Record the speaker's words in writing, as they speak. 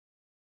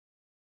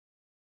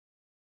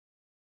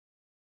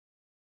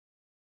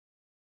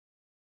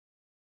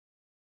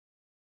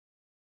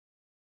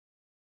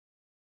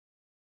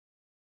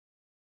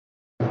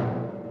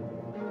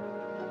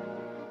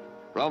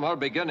From her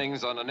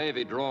beginnings on a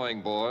Navy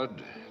drawing board,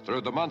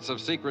 through the months of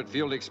secret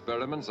field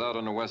experiments out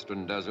in the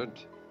western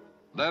desert,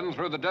 then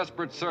through the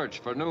desperate search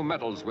for new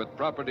metals with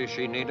properties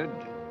she needed,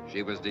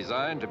 she was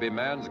designed to be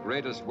man's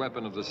greatest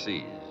weapon of the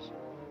seas,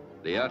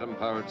 the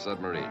atom-powered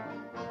submarine.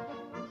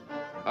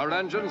 Her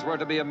engines were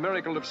to be a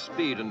miracle of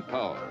speed and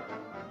power,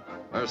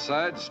 her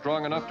sides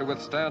strong enough to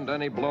withstand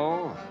any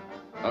blow,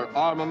 her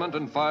armament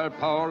and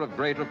firepower of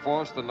greater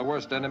force than the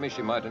worst enemy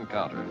she might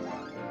encounter.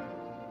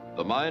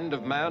 The mind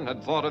of man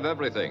had thought of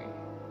everything,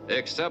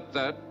 except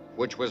that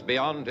which was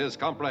beyond his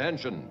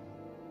comprehension.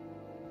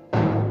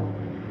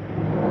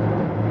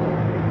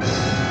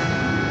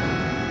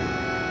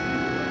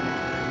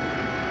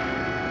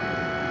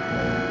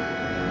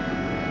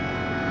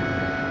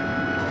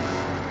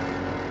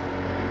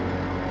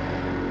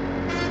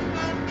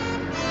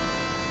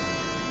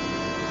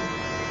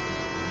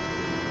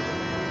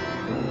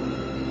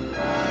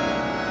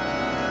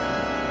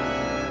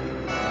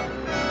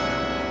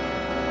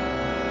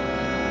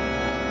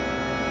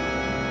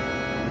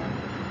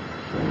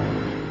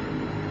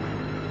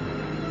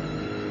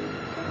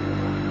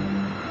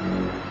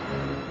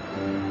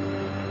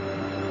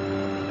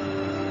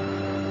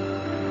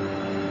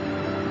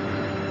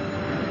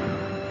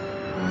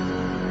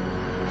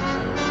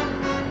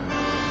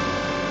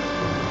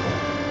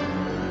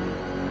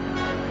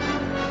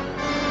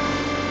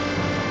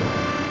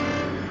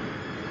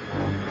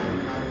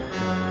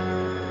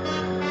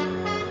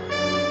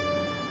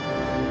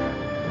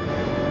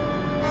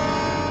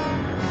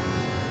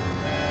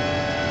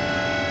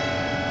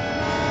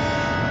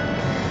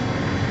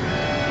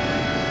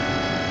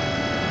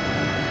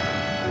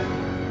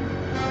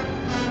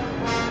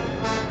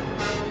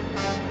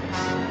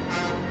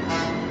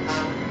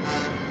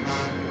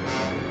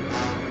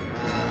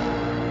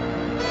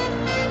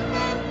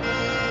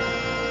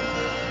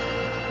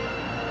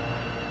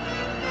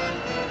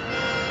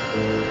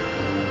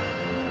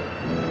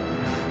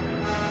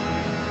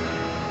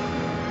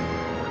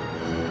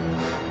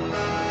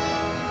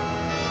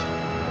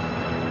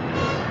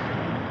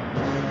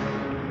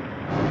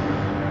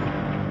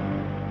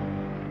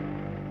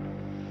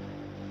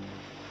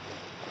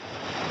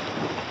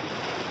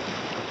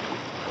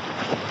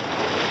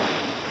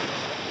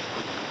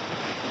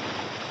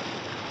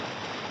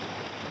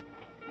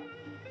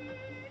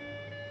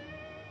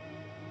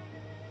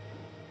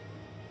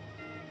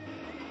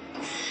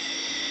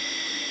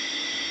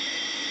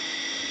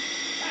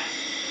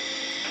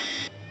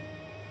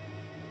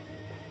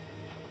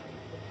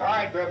 All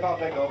right, Grip, I'll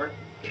take over.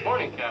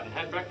 Morning, Captain.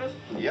 Had breakfast?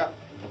 Yep.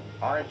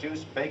 Orange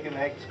juice, bacon,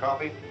 eggs,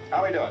 coffee.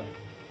 How we doing?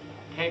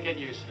 Can't get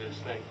used to this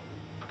thing.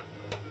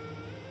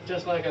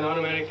 Just like an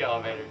automatic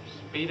elevator.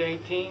 Speed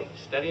 18,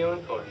 steady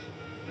on course.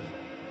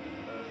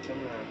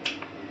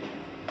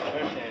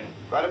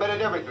 Quite a bit of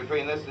difference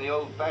between this and the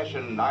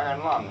old-fashioned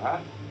iron lung, huh?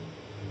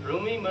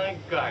 Roomy, my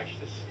gosh,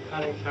 this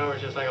conning tower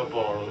is just like a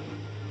ballroom.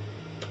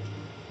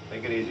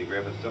 Take it easy,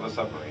 Grip. It's still a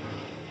submarine.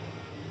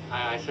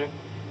 Aye, aye, sir.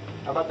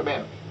 How about the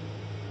men?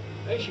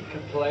 They should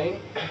complain.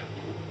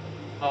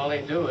 All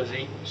they do is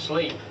eat,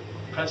 sleep,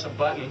 press a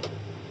button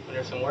when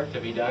there's some work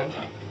to be done.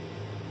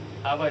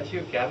 How about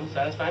you, Captain?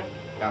 Satisfied?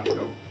 Down to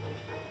go.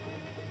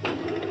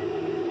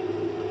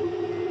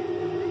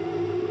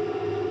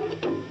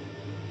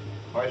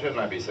 Why shouldn't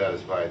I be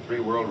satisfied? 3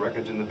 world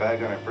records in the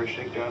bag on our first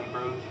shakedown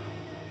cruise?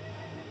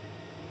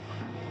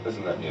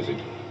 Listen to that music.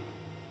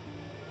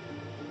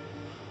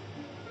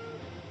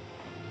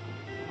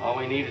 All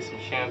we need is some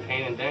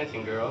champagne and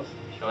dancing girls.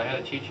 Shall I have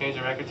a cheap change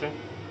of record, sir?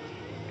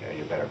 Yeah,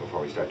 you better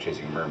before we start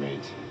chasing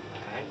mermaids.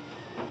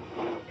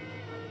 All right.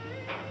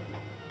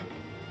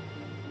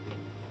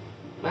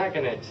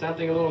 Mackinac,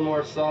 something a little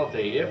more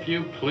salty, if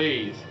you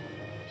please.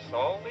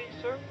 Salty,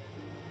 sir?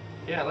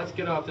 Yeah, let's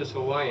get off this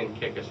Hawaiian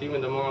kick. It's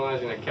even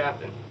demoralizing the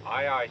captain.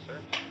 Aye, aye, sir.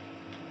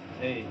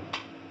 Hey,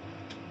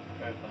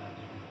 very fast.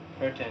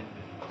 Very attentive.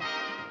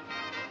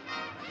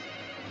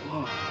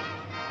 Whoa.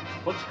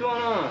 What's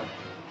going on?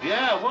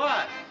 Yeah,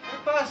 what?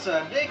 What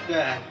pasa? Dig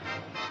that.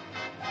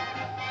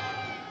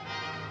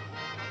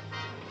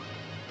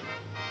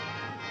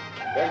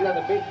 There's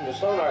another beat from the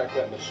sonar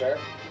equipment, sir.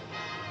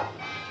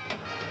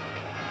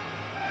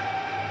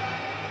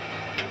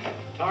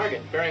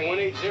 Target, bearing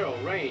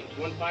 180, range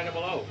 15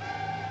 below.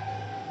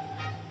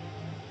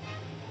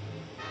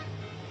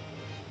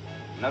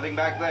 Nothing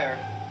back there.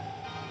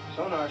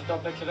 Sonar still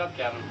picks it up,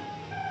 Captain.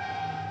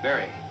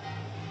 Bearing.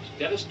 It's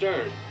dead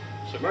astern.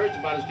 Submerged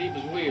about as deep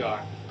as we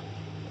are.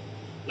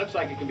 Looks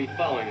like it could be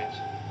following us.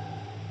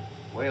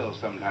 Whales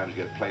sometimes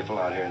get playful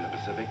out here in the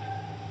Pacific.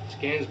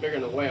 Scan's bigger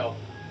than the whale.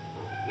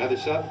 Another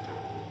sub?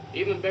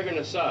 Even bigger than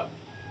a sub.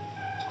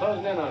 It's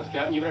closing in on us,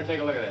 Captain. You better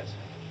take a look at this.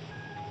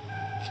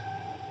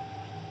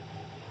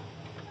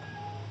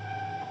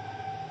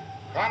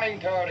 Conning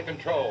tower to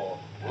control.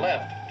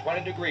 Left,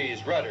 20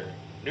 degrees, rudder.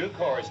 New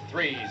course,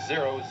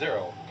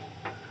 300.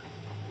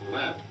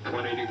 Left,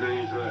 20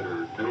 degrees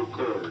rudder. New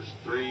course,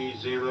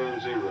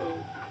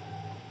 300.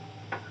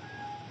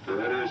 The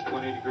rudder is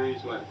 20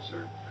 degrees left,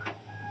 sir.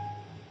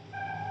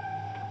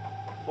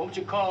 What would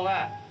you call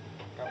that?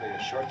 Probably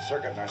a short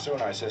circuit in our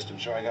sonar system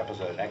showing up as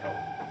an echo.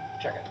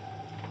 Check it.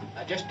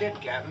 I just did,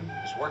 Captain.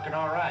 It's working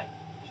all right.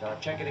 Shall I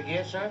check it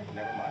again, sir?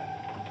 Never mind.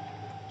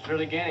 It's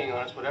really gaining on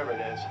us, whatever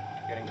it is.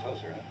 Getting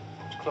closer, huh?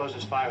 It's close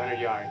as 500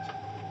 yards.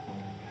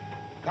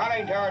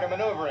 Conning tower to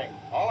maneuvering.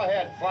 All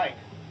ahead, flank.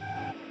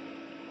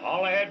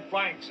 All ahead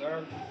flank,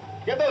 sir.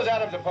 Give those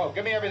atoms a poke.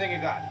 Give me everything you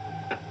got.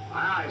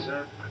 Aye, aye,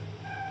 sir.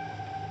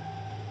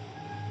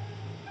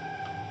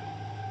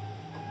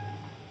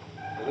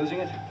 You losing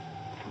it?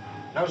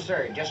 No,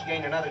 sir. It just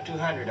gained another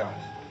 200 on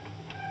us.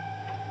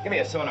 Give me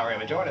a sonar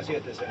image. I want to see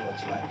what this thing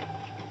looks like.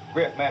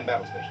 Griff, man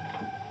battle station.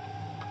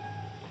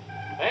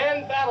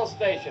 And battle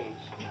stations.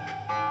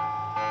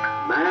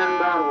 Man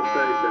battle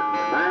station.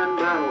 Man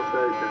battle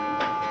station.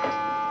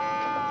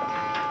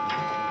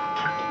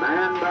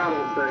 Man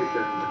battle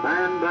station.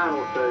 Man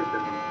battle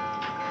station.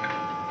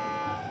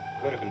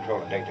 Go to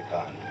control and take the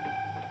con.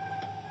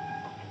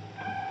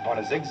 On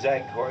a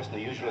zigzag course in the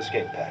usual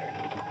escape pattern.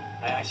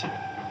 Aye, sir.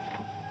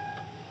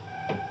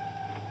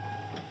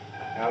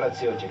 Now let's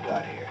see what you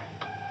got here.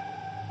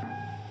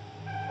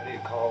 What do you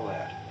call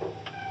that?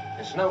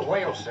 It's no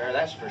whale, sir.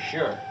 That's for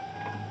sure.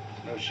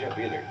 No ship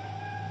either.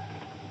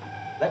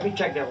 Let me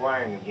check that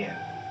wiring again.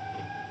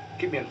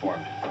 Keep me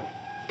informed.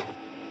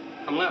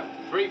 I'm left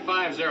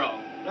 350.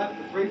 Left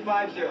for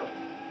 350.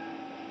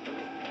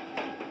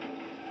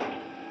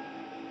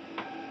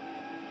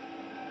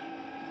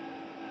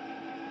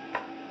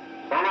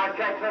 Sonar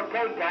check's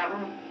okay,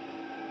 Captain.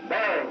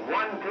 Bearing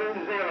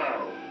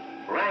 120.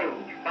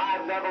 Range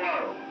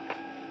 500.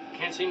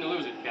 Can't seem to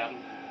lose it, Captain.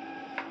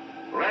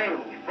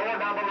 Range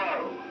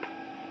 400.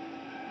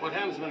 What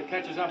happens when it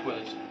catches up with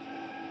us?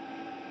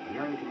 When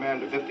you're in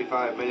command of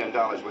 $55 million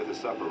worth of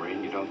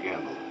submarine, you don't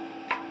gamble.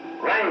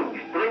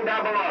 Range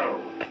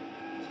 300.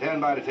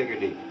 Stand by to take her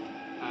deep.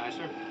 Aye,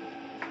 sir.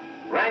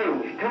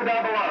 Range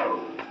 200.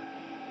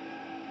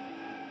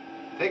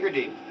 Take her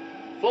deep.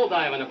 Full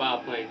dive in the bow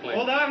plane, please.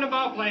 Full dive in the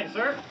bow plane,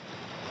 sir.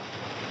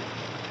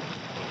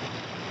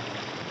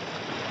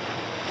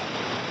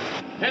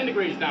 10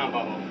 degrees down,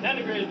 Bubble. 10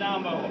 degrees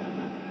down, Bubble.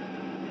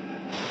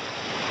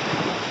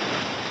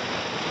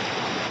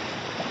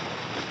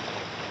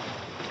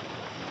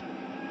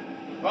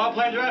 Bow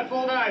planes are at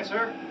full dive,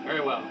 sir. Very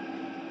well.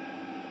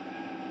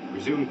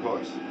 Resume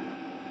course.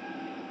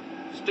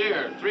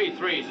 Steer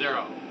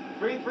 330.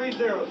 330,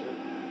 sir.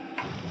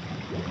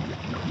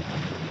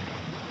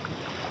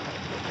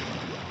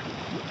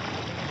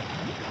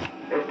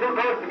 It's too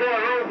close to get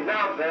a range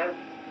now, sir.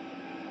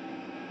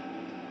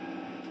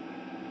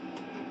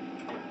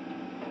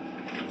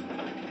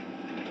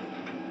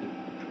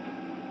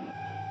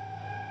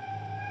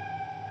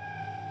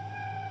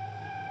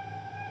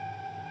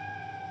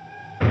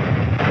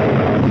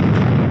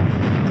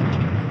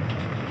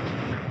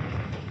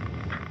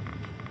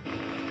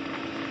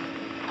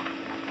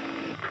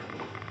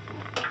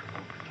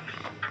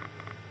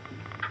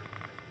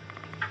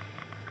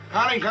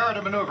 Conning tower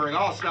to maneuvering.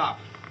 All stop.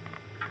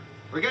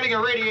 We're getting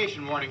a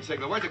radiation warning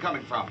signal. Where's it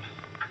coming from?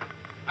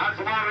 That's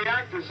from our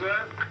reactor,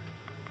 sir.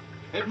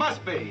 It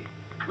must be.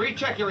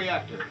 Recheck your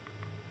reactor.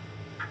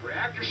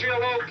 Reactor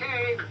shield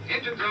okay.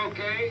 Engine's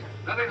okay.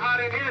 Nothing hot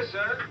in here,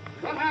 sir.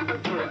 What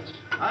happened to us?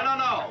 I don't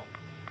know.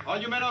 All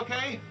you men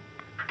okay?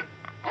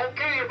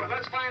 Okay, but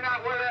let's find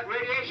out where that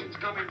radiation's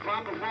coming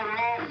from before we're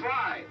all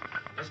fried.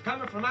 It's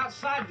coming from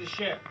outside the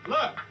ship.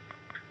 Look.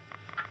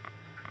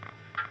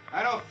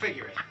 I don't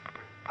figure it.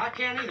 I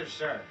can't either,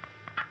 sir.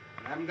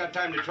 I haven't got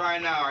time to try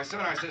now. Our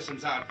sonar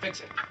system's out.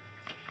 Fix it.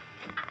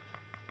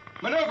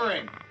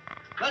 Maneuvering.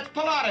 Let's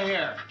pull out of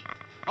here.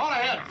 All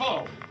ahead,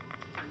 full.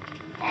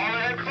 All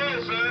ahead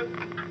full, sir.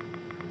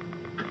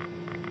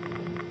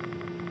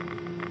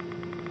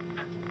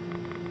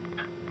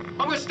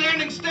 But we're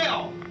standing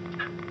still.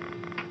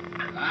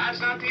 That's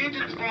not the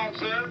engine's fault,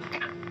 sir.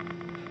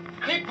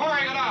 Keep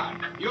pouring it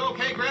on. You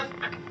okay, Griff?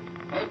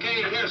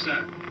 Okay, here,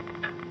 sir.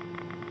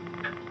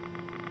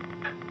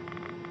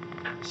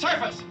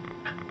 Surface.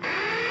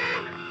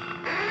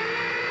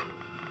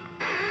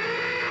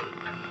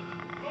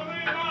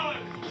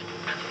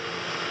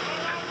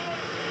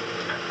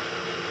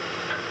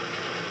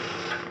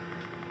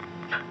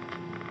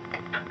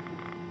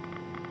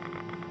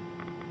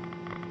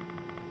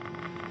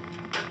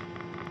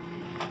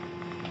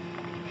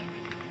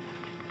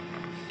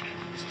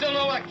 Still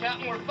no luck,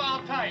 Captain. We're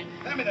foul tight.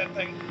 Hand me that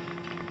thing.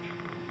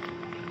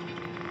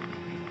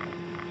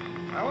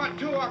 I want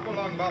 2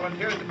 Aqualung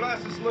volunteers to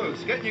blast us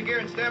loose. Get in your gear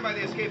and stand by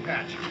the escape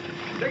hatch.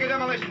 Take a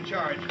demolition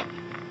charge.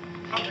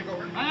 I'll take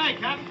over. Aye, aye,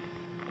 Captain.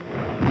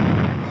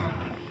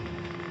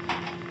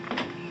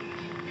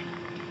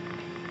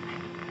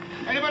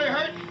 Anybody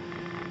hurt?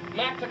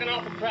 Mac took an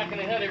awful crack in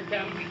the head here,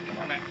 Captain. Come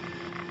on, Mac.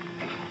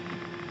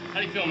 How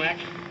do you feel, Mac?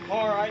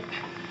 All right.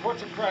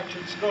 What's a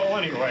fractured skull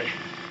anyway?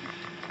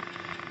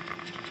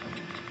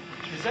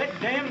 Is that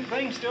damn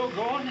thing still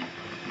going?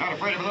 Not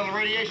afraid of a little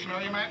radiation,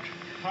 are you, Mac?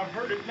 I've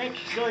heard it makes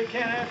you so you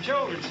can't have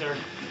children, sir.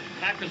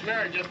 Mac was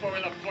married just before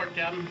we left port,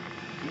 Captain.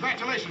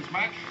 Congratulations,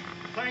 Mac.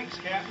 Thanks,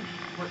 Captain.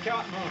 We're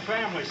counting on a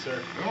family,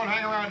 sir. We won't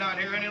hang around down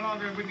here any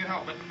longer if we can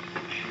help it.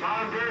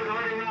 Volunteers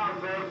ready now,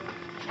 sir.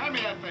 Hand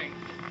me that thing.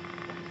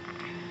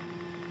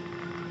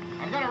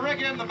 I'm going to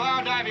rig in the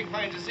bow diving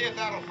planes to see if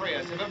that'll free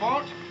us. If it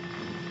won't,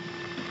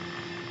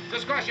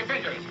 just cross your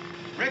fingers.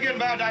 Rig in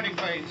bow diving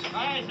planes.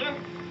 Aye, sir.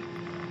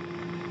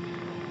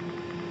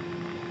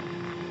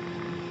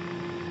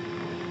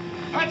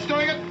 That's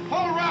doing it.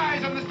 Full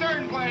rise on the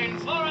stern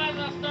planes. Full rise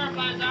on stern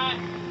planes, aye.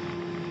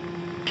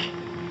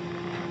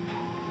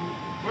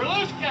 We're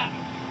loose,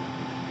 Captain.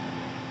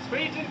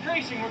 Speed's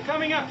increasing. We're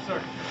coming up,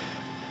 sir.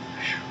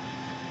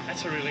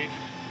 That's a relief.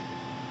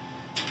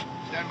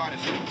 Stand by to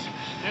surface.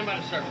 Stand by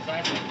the surface,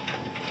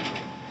 aye.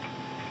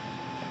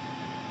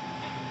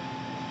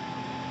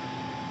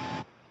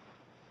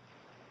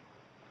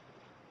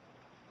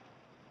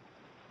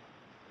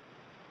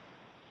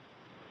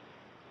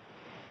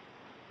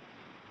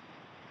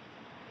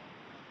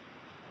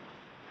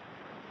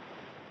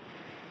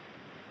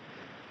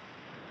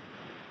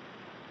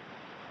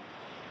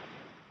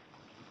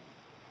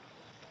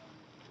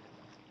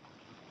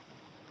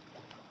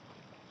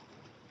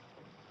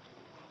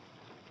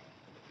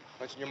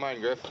 What's in your mind,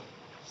 Griff?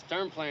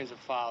 Stern planes have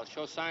fouled.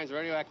 Show signs of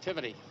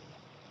radioactivity.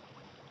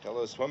 Tell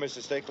those swimmers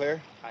to stay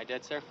clear? I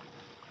did, sir.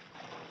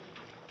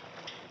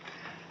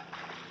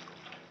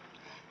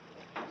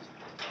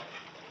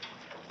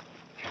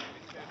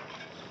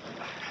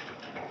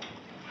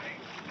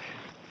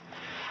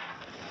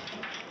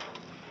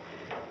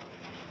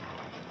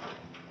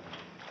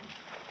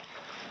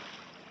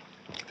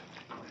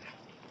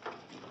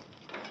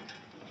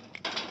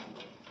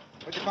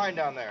 What'd you find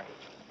down there?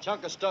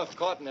 Chunk of stuff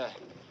caught in a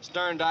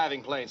stern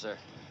diving plane, sir.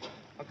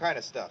 What kind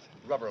of stuff?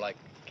 Rubber-like,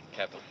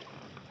 Captain.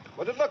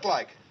 What'd it look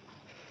like?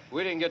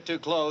 We didn't get too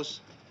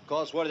close. Of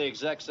course, what the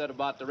exec said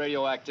about the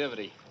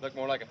radioactivity. Looked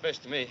more like a fish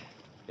to me.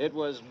 It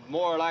was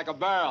more like a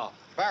barrel.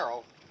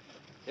 Barrel?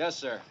 Yes,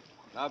 sir.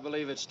 I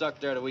believe it's stuck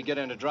there till we get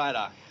into dry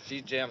dock.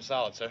 She's jammed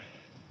solid, sir.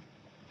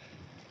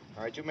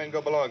 All right, you men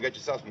go below and get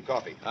yourself some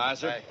coffee. Aye,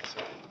 sir. Aye,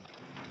 sir.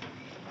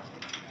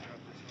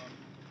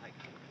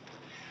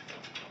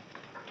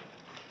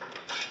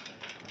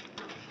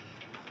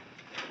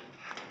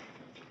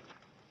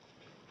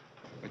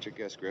 What's your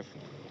guess, Griff?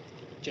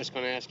 Just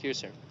gonna ask you,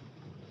 sir.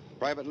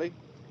 Privately?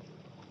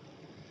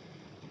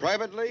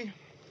 Privately,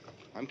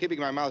 I'm keeping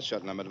my mouth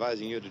shut, and I'm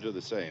advising you to do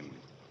the same.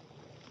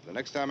 The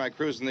next time I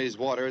cruise in these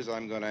waters,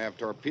 I'm going to have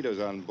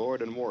torpedoes on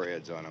board and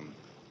warheads on them.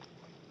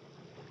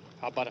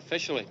 How about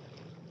officially?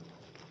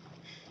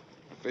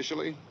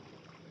 Officially?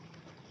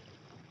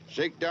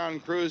 Shakedown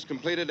cruise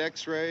completed,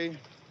 X-ray.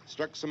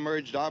 Struck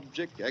submerged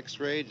object,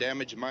 X-ray,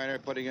 damage minor,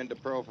 putting into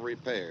Pearl for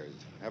repairs.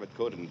 Have it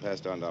coded and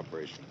passed on to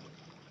operation.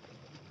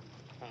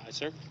 Aye,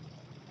 sir.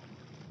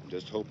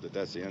 Just hope that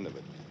that's the end of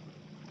it.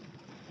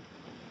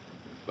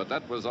 But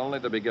that was only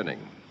the beginning.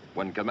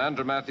 When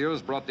Commander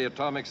Matthews brought the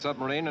atomic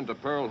submarine into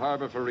Pearl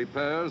Harbor for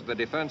repairs, the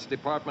Defense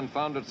Department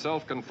found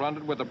itself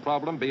confronted with a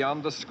problem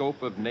beyond the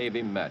scope of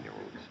Navy manuals.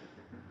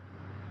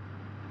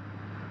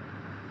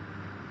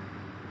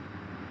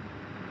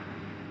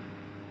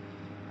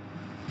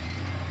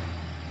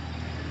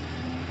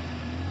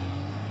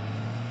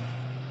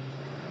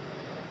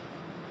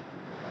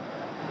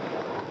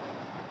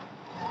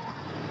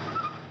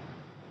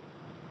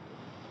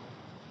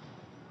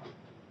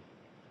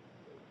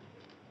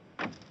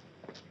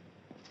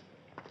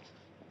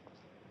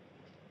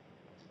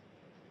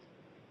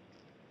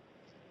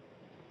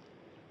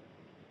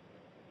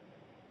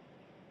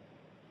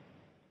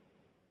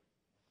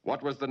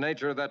 What was the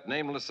nature of that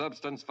nameless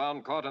substance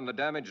found caught in the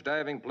damaged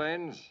diving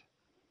planes?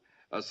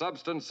 A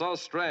substance so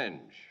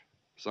strange,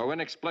 so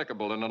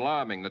inexplicable and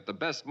alarming that the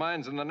best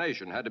minds in the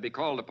nation had to be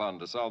called upon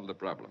to solve the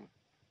problem.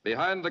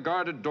 Behind the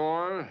guarded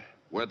door,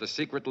 where the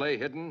secret lay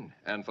hidden,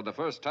 and for the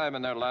first time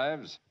in their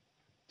lives,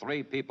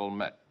 3 people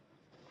met.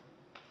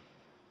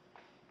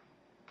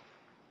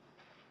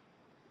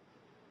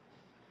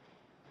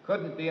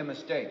 Couldn't be a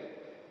mistake.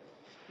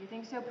 You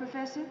think so,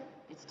 Professor?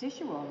 It's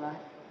tissue, all right.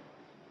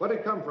 Where'd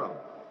it come from?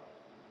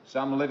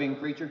 Some living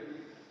creature?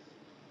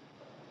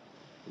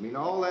 You mean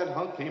all that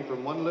hunk came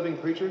from one living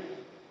creature?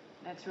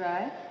 That's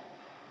right.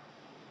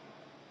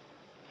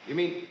 You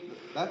mean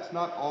that's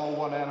not all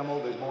one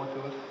animal, there's more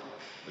to it?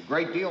 A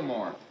great deal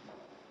more.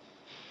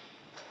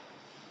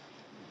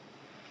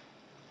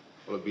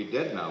 Well, it'd be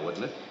dead now,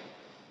 wouldn't it?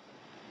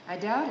 I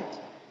doubt it.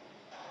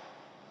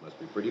 Must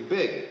be pretty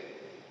big.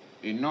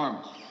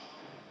 Enormous.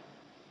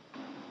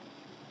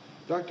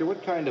 Doctor,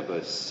 what kind of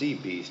a sea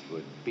beast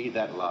would be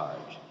that large?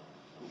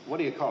 What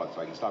do you call it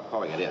so I can stop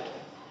calling it?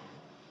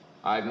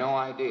 I've no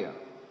idea.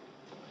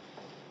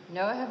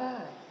 Nor have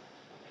I.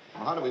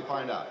 Well, how do we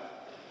find out?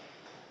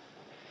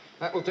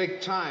 That will take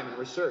time and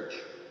research.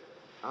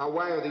 I'll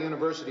wire the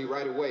university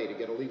right away to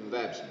get a leave of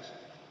absence.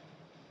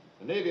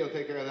 The Navy will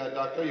take care of that,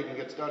 Doctor. You can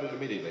get started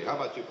immediately. How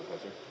about you,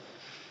 Professor?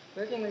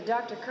 Working with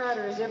Dr.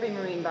 Carter is every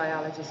marine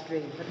biologist's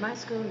dream, but my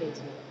school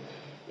needs me.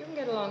 You can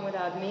get along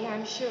without me,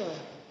 I'm sure.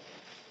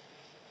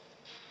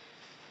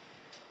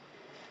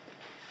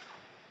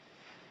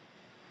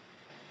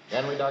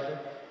 Can we, Doctor?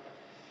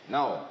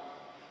 No.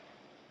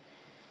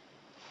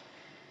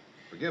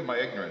 Forgive my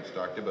ignorance,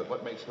 Doctor, but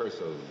what makes her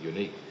so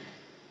unique?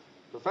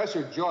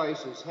 Professor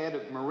Joyce is head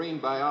of marine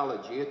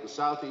biology at the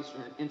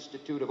Southeastern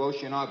Institute of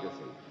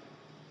Oceanography.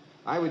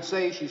 I would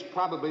say she's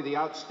probably the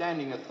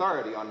outstanding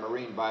authority on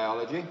marine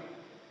biology,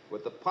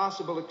 with the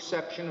possible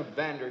exception of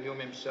Vanderhume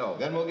himself.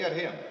 Then we'll get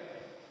him.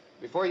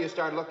 Before you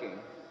start looking,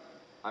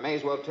 I may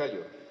as well tell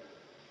you,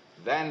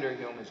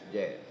 Vanderhume is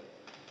dead.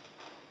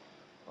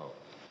 Oh.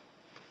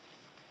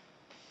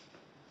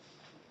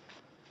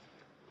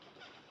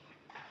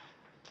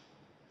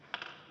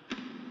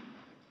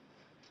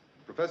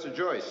 Professor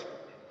Joyce.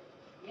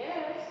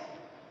 Yes?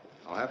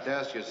 I'll have to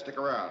ask you to stick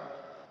around.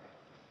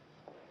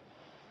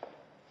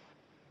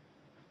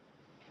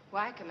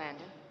 Why,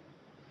 Commander?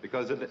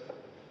 Because the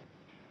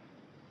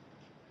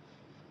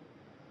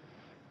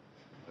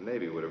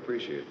Navy would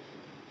appreciate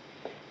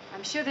it.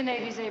 I'm sure the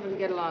Navy's able to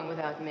get along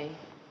without me.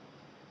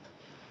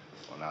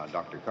 Well, now,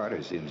 Dr.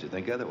 Carter seems to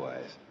think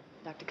otherwise.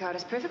 Dr.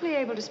 Carter's perfectly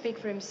able to speak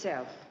for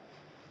himself.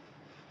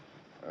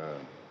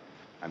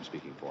 I'm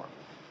speaking for him.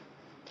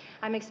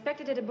 I'm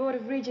expected at a Board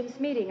of Regents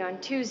meeting on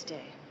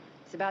Tuesday.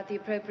 It's about the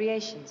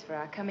appropriations for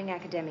our coming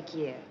academic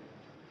year.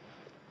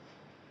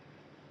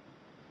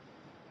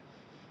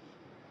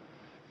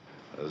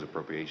 Are those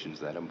appropriations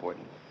that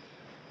important?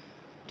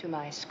 To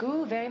my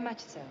school, very much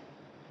so.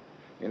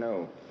 You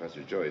know,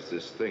 Professor Joyce,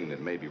 this thing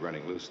that may be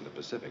running loose in the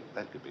Pacific,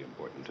 that could be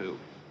important, too.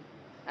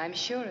 I'm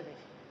sure of it.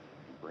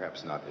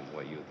 Perhaps not in the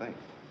way you think.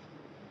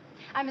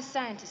 I'm a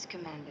scientist,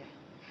 Commander.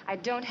 I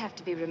don't have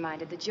to be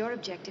reminded that your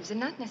objectives are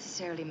not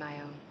necessarily my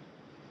own.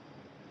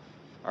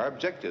 Our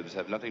objectives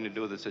have nothing to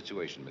do with the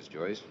situation, Miss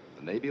Joyce.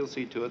 The Navy will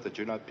see to it that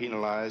you're not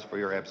penalized for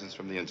your absence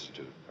from the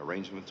Institute.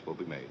 Arrangements will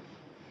be made.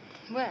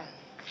 Well,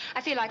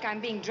 I feel like I'm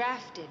being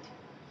drafted.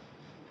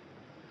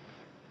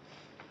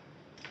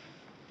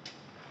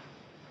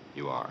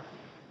 You are.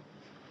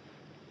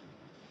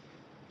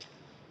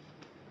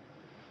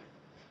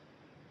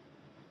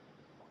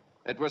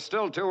 It was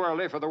still too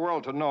early for the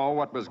world to know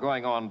what was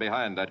going on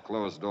behind that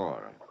closed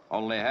door.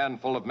 Only a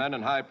handful of men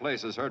in high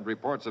places heard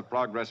reports of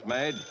progress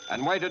made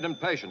and waited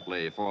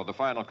impatiently for the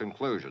final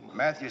conclusion.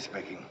 Matthew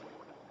speaking.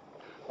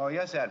 Oh,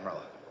 yes, Admiral.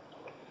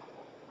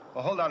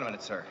 Well, hold on a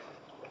minute, sir.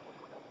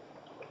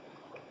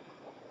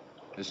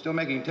 They're still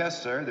making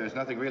tests, sir. There's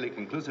nothing really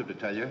conclusive to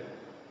tell you.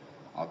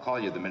 I'll call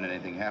you the minute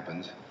anything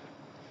happens.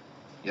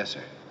 Yes,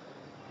 sir.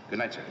 Good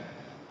night,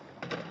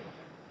 sir.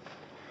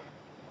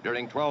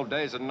 During 12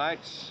 days and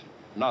nights,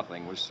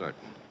 nothing was certain.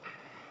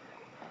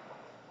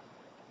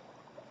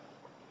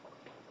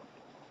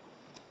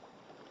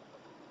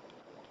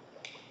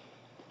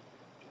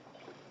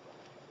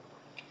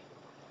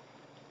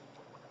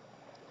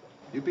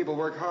 You people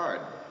work hard.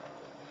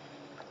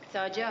 It's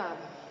our job.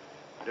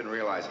 I didn't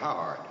realize how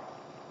hard.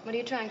 What are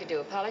you trying to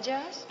do,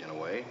 apologize? In a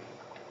way,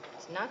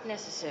 It's not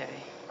necessary.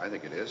 I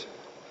think it is.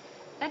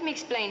 Let me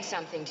explain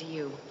something to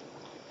you.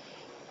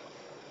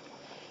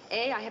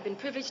 A, I have been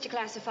privileged to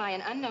classify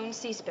an unknown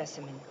sea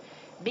specimen.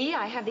 B,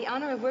 I have the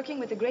honor of working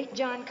with the great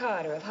John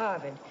Carter of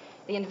Harvard,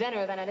 the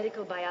inventor of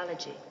analytical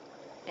biology.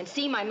 And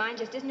C, my mind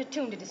just isn't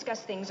attuned to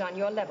discuss things on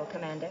your level,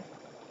 Commander.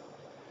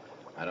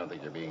 I don't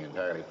think you're being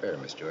entirely fair,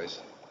 Miss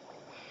Joyce.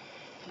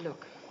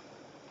 Look,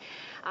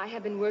 I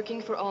have been working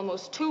for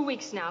almost 2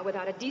 weeks now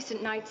without a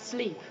decent night's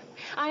sleep.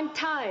 I'm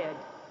tired.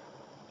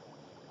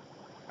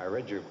 I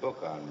read your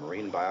book on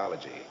marine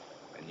biology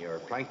and your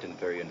plankton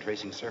theory and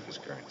tracing surface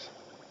currents.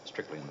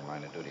 Strictly in the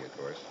line of duty, of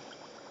course.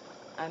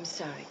 I'm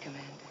sorry,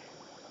 Commander.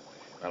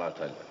 Well, I'll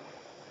tell you.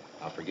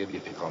 I'll forgive you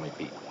if you call me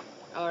Pete.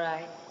 All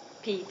right,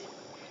 Pete.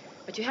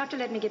 But you have to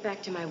let me get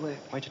back to my work.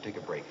 Why don't you take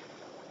a break?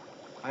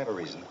 I have a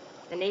reason.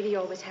 The Navy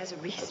always has a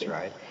reason. That's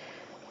right.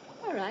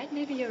 All right,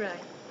 maybe you're right.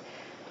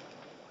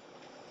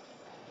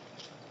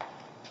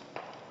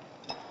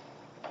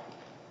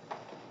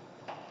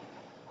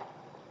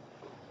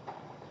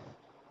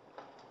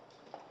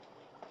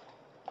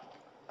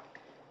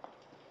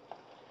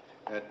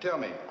 Tell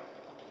me,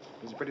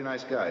 he's a pretty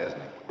nice guy, isn't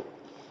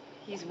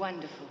he? He's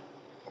wonderful.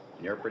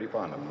 And you're pretty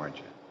fond of him, aren't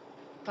you?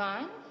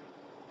 Fine?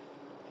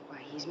 Why,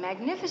 he's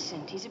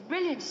magnificent. He's a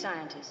brilliant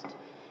scientist.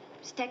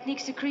 His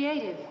techniques are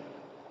creative.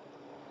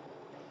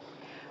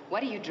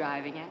 What are you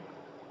driving at?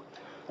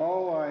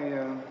 Oh,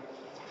 I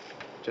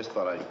just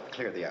thought I'd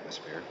clear the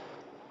atmosphere.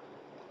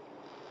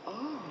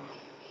 Oh,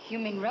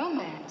 human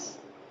romance.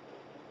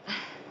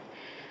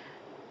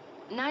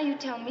 Now you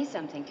tell me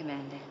something,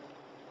 Commander.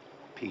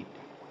 Pete.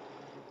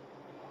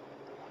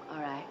 All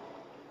right.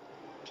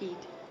 Pete.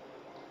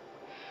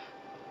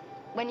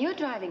 When you're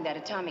driving that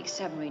atomic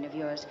submarine of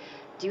yours,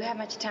 do you have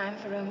much time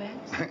for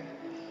romance?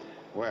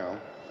 Well,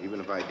 even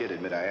if I did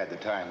admit I had the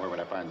time, where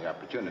would I find the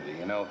opportunity?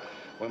 You know,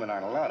 women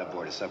aren't allowed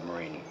aboard a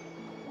submarine.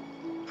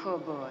 Poor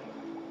boy.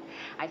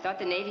 I thought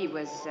the Navy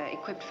was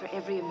equipped for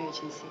every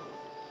emergency.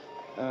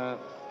 For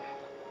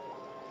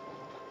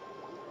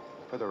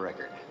the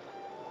record,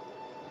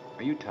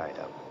 are you tied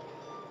up?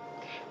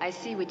 I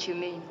see what you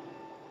mean.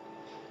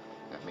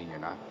 That mean you're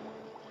not?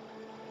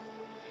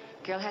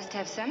 Girl has to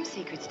have some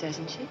secrets,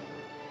 doesn't she?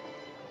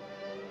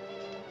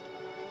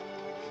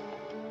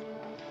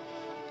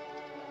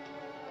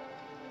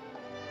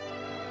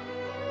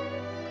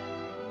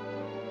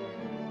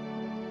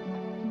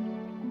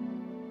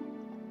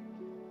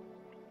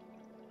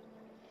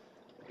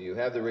 you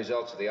have the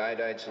results of the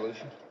iodide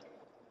solution?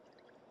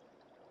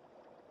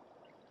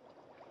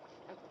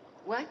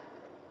 What?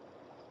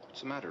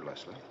 What's the matter,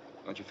 Leslie?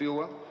 Don't you feel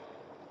well?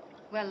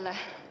 Well,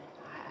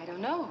 I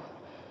don't know.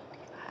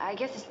 I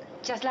guess it's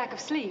just lack of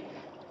sleep.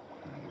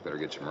 You better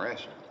get some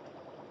rest.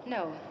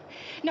 No.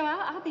 No,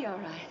 I'll be all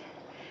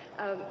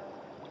right.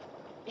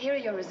 Here are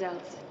your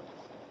results.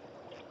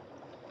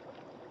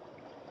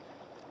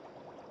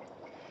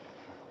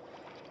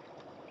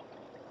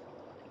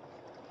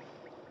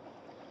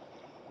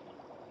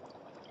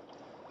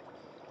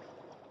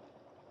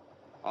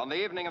 On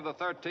the evening of the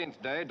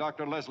 13th day,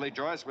 Dr. Leslie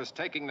Joyce was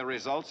taking the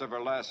results of her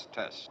last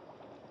test.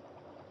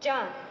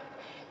 John,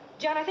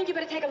 I think you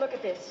better take a look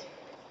at this.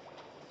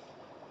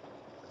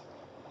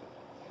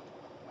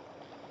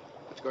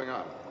 What's going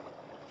on?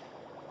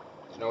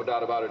 There's no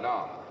doubt about it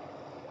now.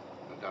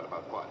 No doubt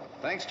about what?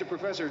 Thanks to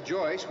Professor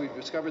Joyce, we've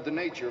discovered the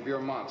nature of your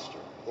monster.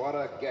 What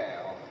a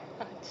gal.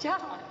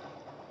 John.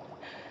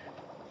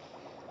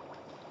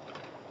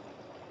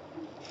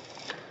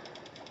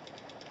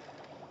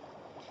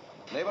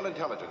 Naval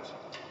Intelligence.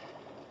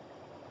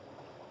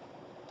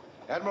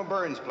 Admiral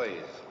Burns,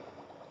 please.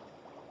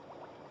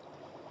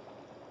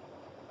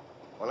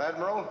 Well,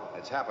 Admiral,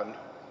 it's happened.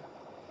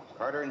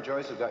 Carter and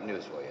Joyce have got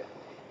news for you.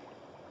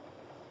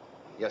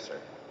 Yes,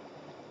 sir.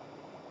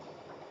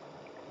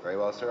 Very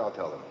well, sir, I'll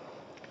tell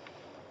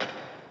them.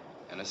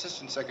 An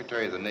Assistant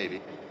Secretary of the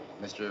Navy,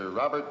 Mr.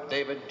 Robert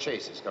David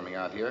Chase, is coming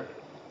out here.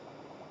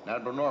 And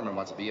Admiral Norman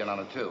wants to be in on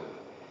it, too.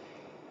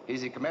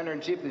 He's the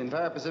Commander-in-Chief of the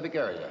entire Pacific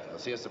area. He'll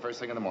see us the first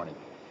thing in the morning.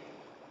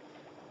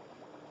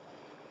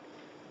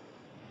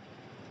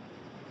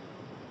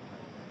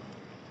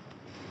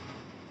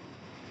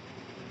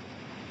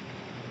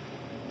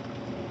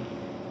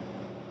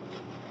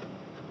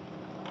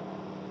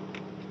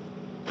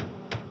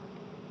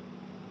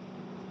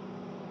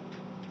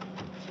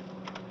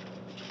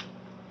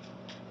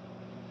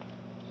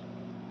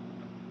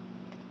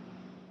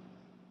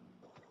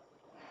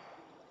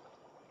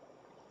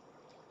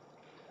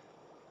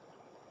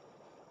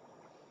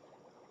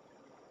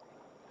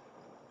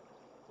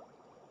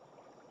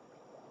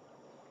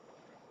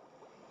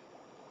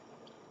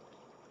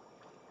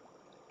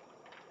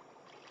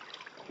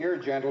 Here,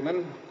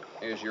 gentlemen,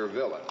 is your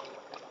villain.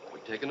 It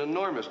would take an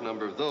enormous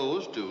number of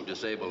those to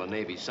disable a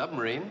Navy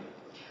submarine.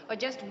 Or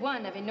just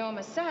one of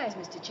enormous size,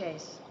 Mr.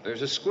 Chase.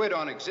 There's a squid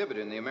on exhibit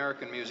in the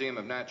American Museum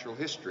of Natural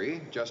History,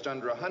 just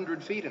under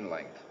 100 feet in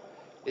length.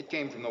 It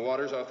came from the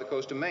waters off the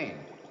coast of Maine.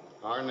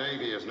 Our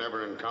Navy has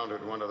never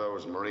encountered one of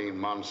those marine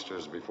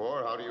monsters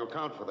before. How do you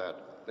account for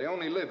that? They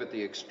only live at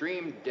the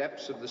extreme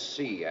depths of the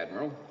sea,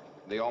 Admiral.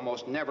 They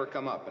almost never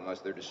come up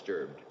unless they're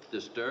disturbed.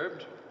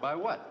 Disturbed? By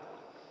what?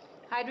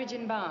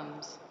 Hydrogen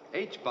bombs.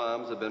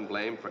 H-bombs have been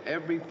blamed for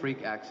every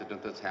freak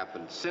accident that's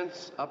happened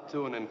since, up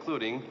to and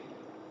including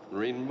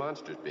marine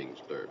monsters being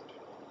disturbed.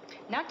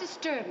 Not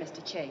disturbed,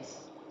 Mr. Chase.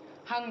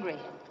 Hungry.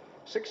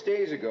 6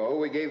 days ago,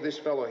 we gave this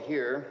fellow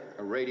here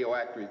a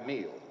radioactive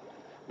meal.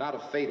 Not a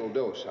fatal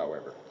dose,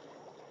 however.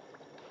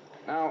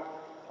 Now,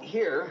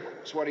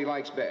 here's what he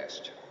likes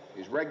best.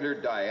 His regular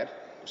diet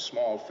of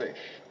small fish.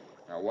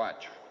 Now,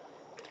 watch.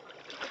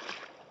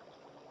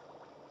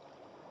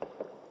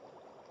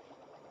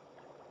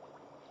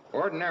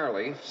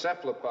 Ordinarily,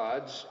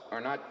 cephalopods are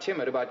not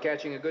timid about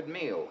catching a good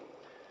meal.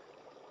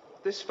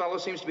 This fellow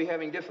seems to be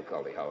having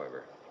difficulty,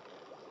 however.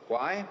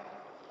 Why?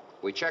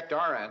 We checked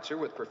our answer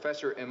with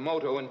Professor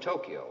Emoto in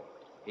Tokyo.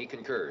 He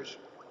concurs.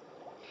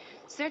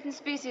 Certain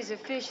species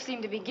of fish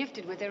seem to be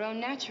gifted with their own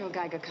natural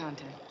Geiger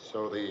counter.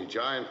 So the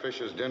giant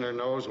fish's dinner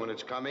knows when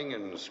it's coming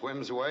and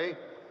swims away?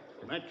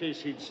 In that case,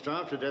 he'd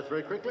starve to death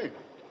very quickly.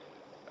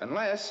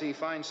 Unless he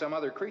finds some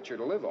other creature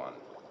to live on.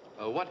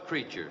 What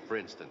creature, for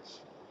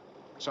instance?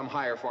 Some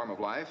higher form of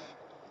life.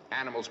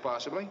 Animals,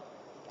 possibly.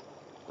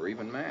 Or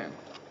even man.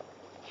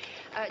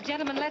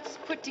 Gentlemen, let's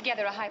put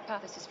together a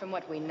hypothesis from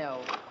what we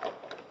know.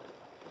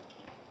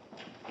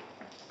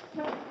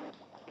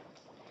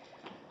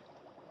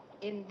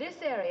 In this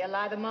area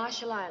lie the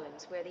Marshall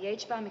Islands, where the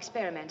H-bomb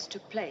experiments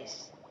took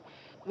place.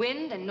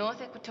 Wind and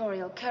north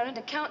equatorial current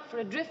account for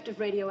a drift of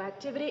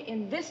radioactivity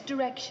in this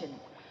direction,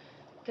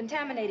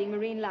 contaminating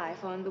marine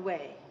life on the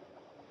way.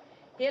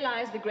 Here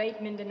lies the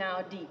great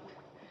Mindanao Deep,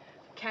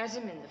 a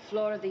chasm in the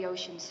floor of the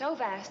ocean so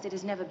vast it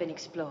has never been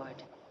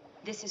explored.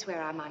 This is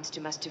where our monster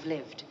must have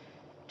lived,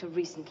 till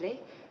recently,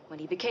 when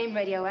he became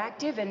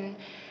radioactive and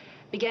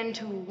began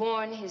to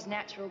warn his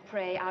natural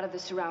prey out of the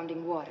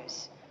surrounding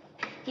waters.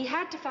 He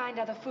had to find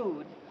other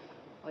food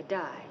or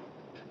die.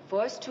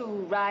 Forced to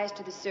rise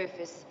to the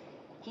surface,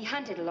 he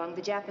hunted along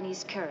the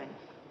Japanese current.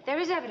 There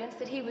is evidence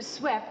that he was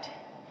swept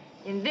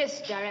in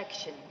this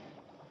direction.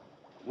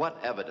 What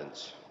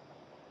evidence?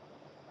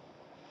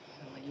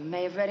 Well, you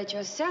may have read it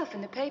yourself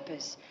in the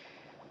papers.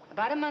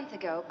 About a month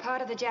ago,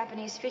 part of the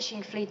Japanese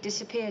fishing fleet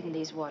disappeared in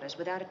these waters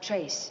without a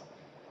trace.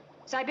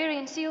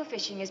 Siberian seal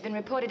fishing has been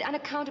reported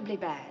unaccountably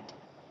bad.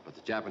 But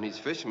the Japanese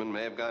fishermen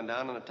may have gone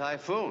down in a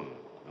typhoon.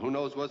 Who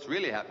knows what's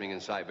really happening in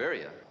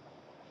Siberia?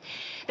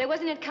 There was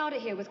an encounter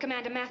here with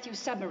Commander Matthews'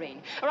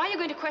 submarine. Or are you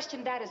going to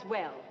question that as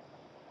well?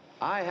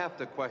 I have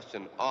to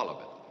question all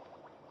of it.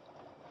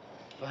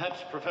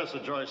 Perhaps Professor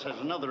Joyce has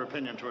another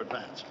opinion to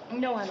advance.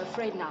 No, I'm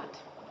afraid not.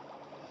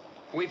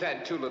 We've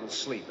had too little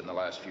sleep in the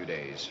last few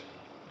days.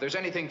 If there's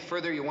anything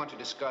further you want to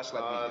discuss,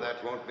 let me know.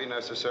 That won't be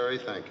necessary,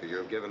 thank you.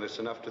 You've given us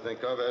enough to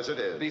think of as it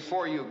is.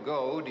 Before you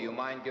go, do you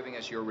mind giving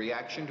us your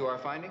reaction to our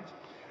findings?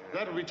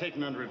 That'll be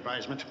taken under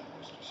advisement.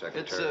 Mr.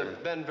 Secretary.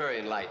 It's been very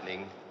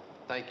enlightening.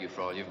 Thank you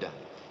for all you've done.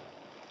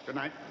 Good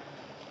night.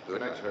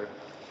 Good night, sir.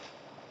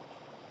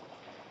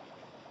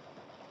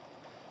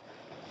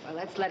 Well,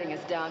 that's letting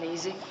us down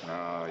easy.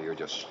 No, you're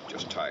just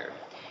tired.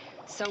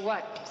 So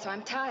what? So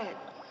I'm tired.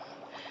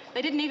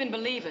 They didn't even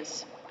believe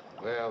us.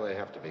 Well, they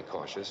have to be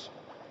cautious.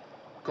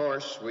 Of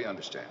course, we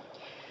understand.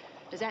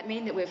 Does that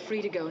mean that we're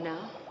free to go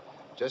now?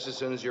 Just as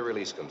soon as your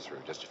release comes through,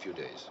 just a few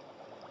days.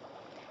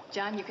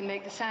 John, you can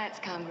make the Science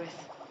Congress.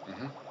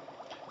 Mm-hmm.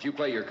 If you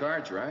play your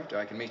cards right,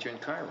 I can meet you in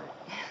Cairo.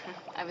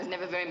 I was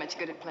never very much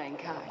good at playing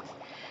cards.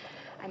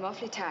 I'm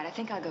awfully tired. I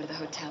think I'll go to the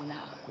hotel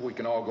now. We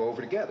can all go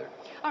over together.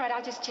 All right,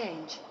 I'll just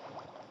change.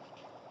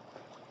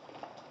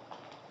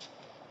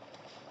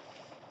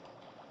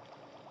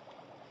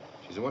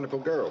 She's a wonderful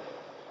girl.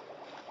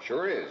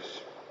 Sure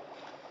is.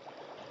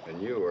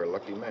 And you are a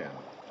lucky man.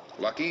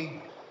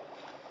 Lucky?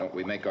 Don't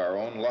we make our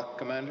own luck,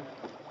 Commander?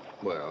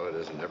 Well, it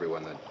isn't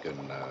everyone that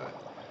can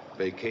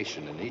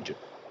vacation in Egypt.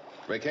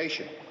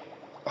 Vacation?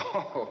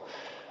 Oh,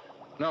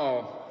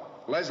 no.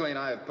 Leslie and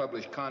I have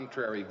published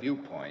contrary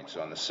viewpoints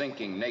on the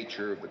sinking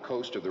nature of the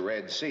coast of the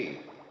Red Sea.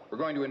 We're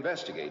going to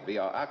investigate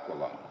via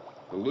Aqualung.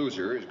 The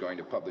loser is going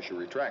to publish a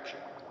retraction.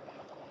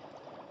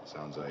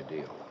 Sounds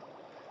ideal.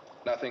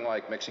 Nothing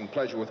like mixing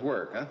pleasure with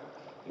work, huh?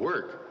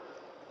 Work?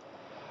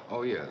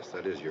 Oh, yes,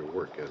 that is your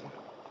work, isn't it?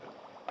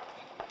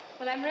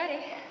 Well, I'm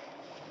ready.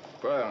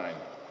 Fine.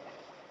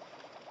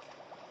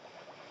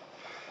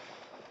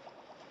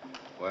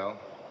 Well,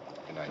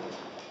 good night.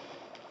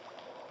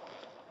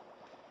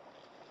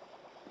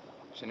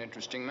 He's an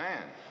interesting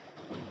man.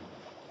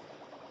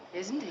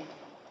 Isn't he?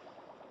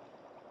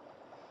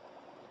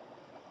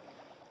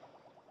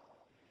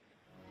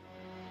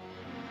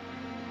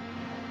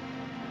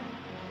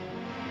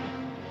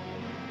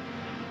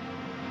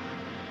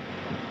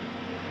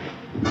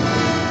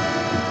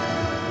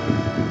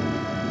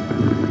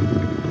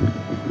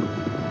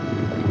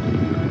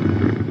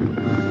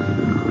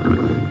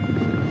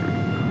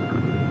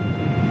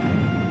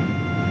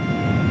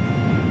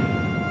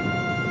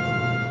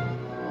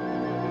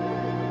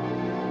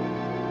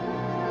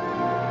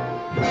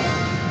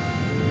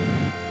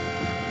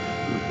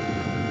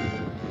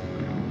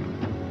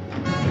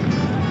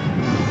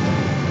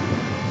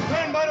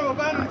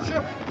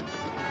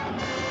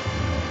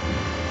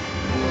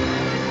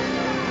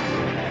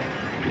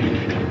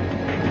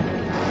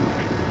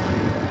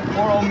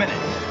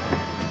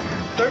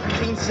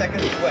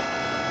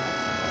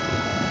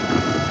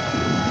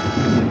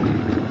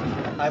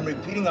 I'm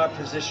repeating our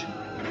position.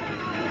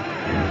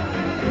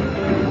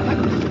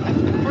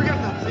 Forget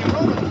that. See,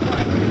 over the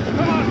side.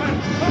 Come on, man.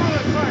 Over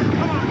the side.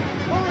 Come on.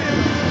 Over here.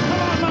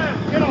 Come on, man.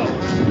 Get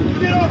over.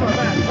 Get over,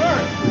 man.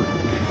 Hurry.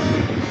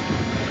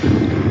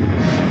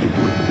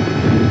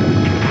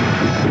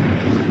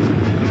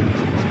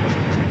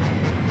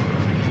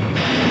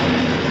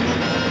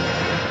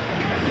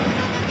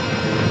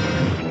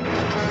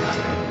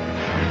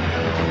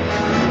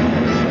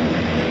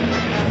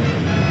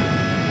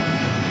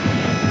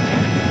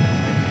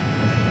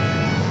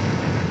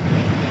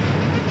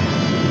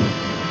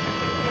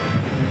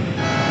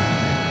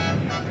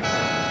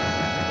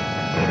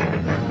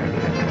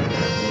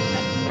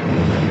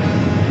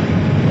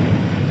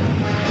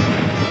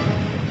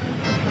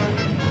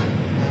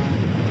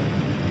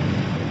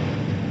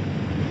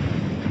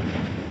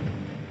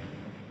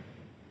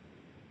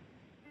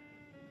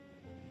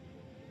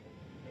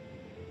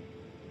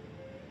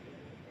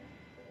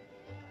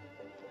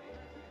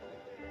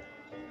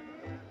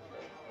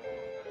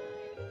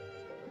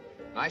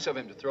 Nice of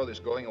him to throw this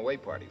going-away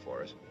party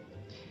for us.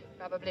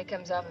 Probably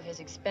comes off of his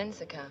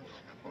expense account.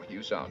 Oh,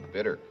 you sound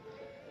bitter.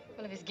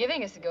 Well, if he's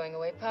giving us a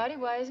going-away party,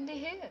 why isn't he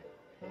here?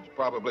 He's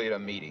probably at a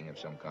meeting of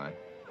some kind.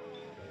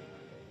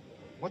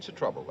 What's the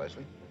trouble,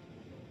 Leslie?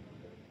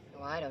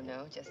 Oh, I don't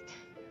know. Just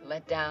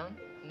let down,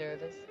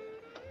 nervous.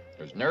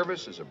 As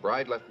nervous as a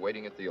bride left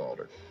waiting at the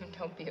altar.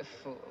 Don't be a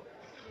fool.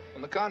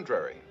 On the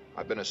contrary,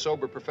 I've been a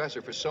sober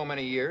professor for so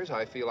many years,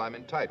 I feel I'm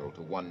entitled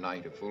to one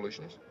night of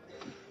foolishness.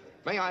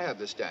 May I have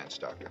this dance,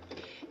 Doctor?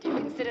 Do you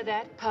consider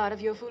that part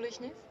of your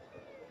foolishness?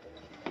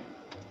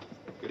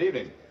 Good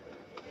evening.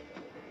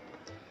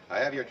 I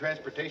have your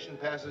transportation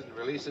passes and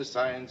releases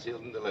signed,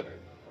 sealed, and delivered.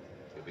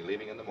 You'll be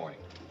leaving in the morning.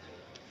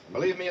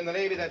 Believe me, in the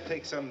Navy, that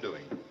takes some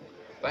doing.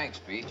 Thanks,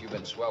 Pete. You've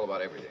been swell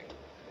about everything.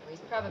 Well, he's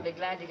probably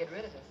glad to get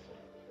rid of us.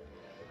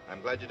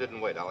 I'm glad you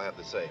didn't wait. I'll have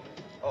the same.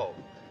 Oh,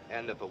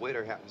 and if a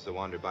waiter happens to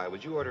wander by,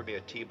 would you order me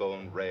a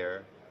T-bone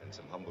rare and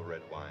some humble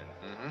red wine?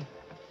 Mm-hmm.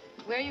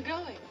 Where are you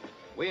going?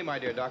 We, my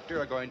dear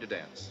doctor, are going to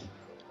dance.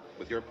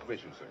 With your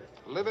permission, sir.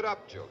 Live it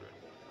up, children.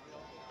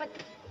 But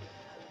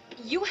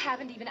You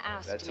haven't even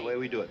asked me. That's the way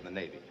we do it in the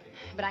Navy.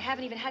 But I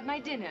haven't even had my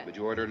dinner. Would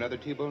you order another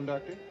T-bone,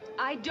 Doctor?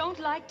 I don't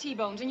like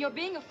T-bones, and you're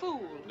being a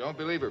fool. Don't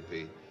believe her,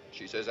 Pete.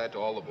 She says that to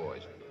all the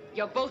boys.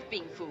 You're both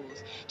being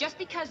fools. Just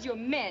because you're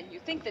men, you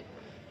think that...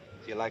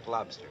 Do you like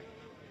lobster?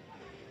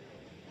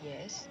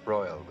 Yes.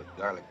 Broiled with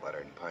garlic butter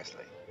and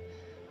parsley.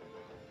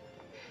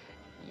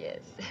 Yes.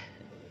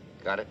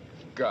 Got it?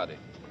 Got it.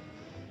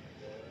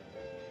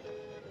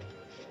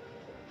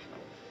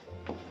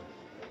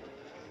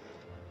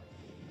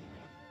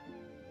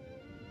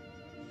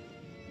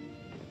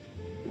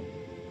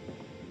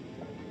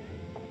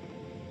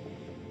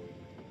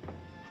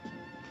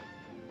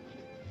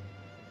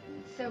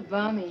 It's so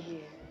balmy here.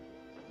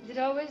 Is it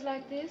always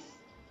like this?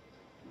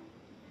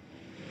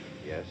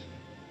 Yes.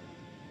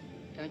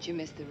 Don't you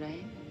miss the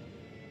rain?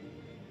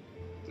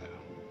 No.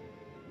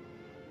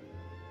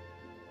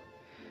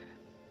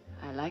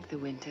 I like the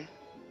winter.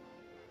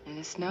 And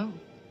the snow.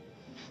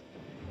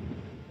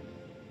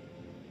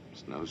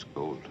 Snow's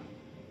cold.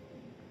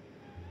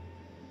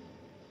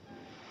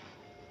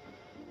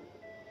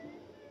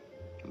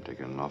 I'm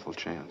taking an awful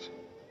chance.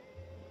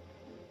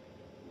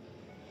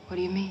 What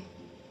do you mean?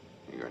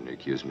 You're going to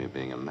accuse me of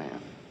being a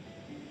man.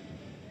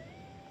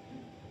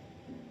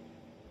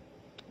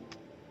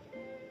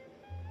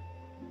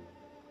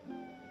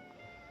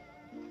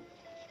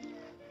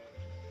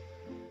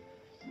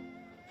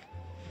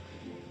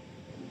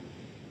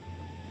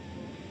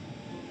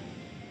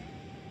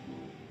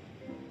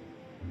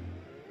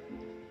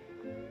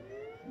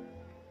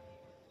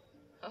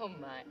 Oh,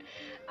 my.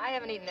 I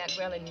haven't eaten that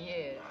well in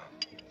years.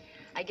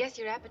 I guess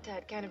your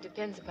appetite kind of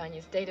depends upon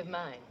your state of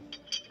mind,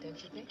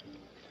 don't you think?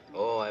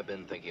 Oh, I've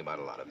been thinking about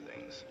a lot of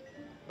things.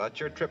 About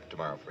your trip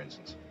tomorrow, for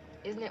instance.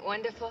 Isn't it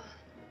wonderful?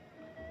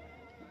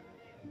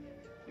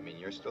 You mean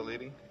you're still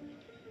leaving?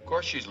 Of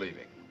course she's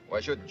leaving. Why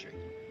shouldn't she?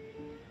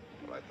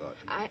 Well, I thought...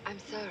 I'm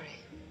sorry.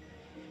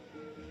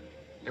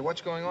 Hey,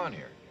 what's going on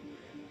here?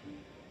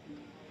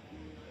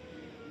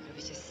 It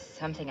was just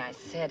something I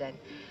said, and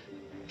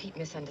Pete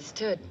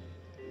misunderstood.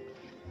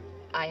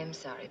 I am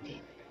sorry,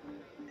 Pete.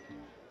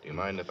 Do you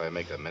mind if I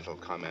make a mental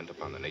comment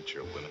upon the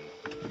nature of women?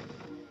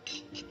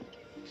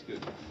 Excuse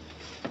me.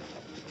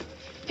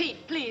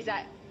 Pete, please,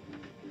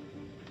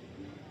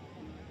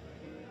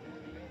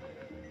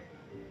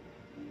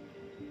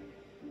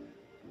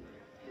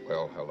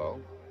 Well, hello.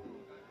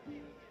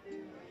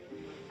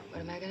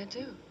 What am I gonna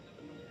do?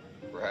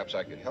 Perhaps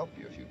I could help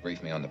you if you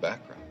brief me on the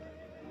background.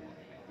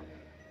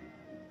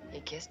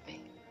 He kissed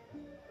me.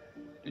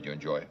 Did you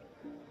enjoy it?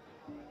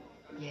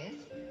 Yes?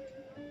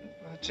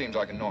 Well, it seems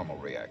like a normal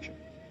reaction.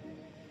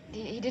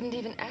 He didn't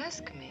even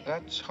ask me.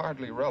 That's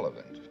hardly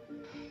relevant.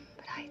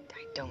 But I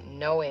don't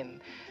know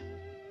him.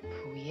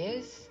 Who he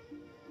is?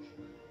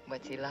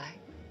 What's he like?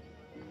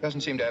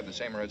 Doesn't seem to have the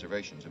same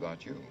reservations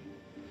about you.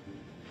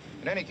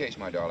 In any case,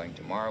 my darling,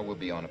 tomorrow we'll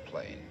be on a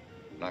plane.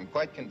 And I'm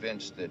quite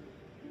convinced that,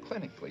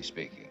 clinically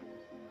speaking,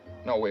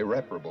 no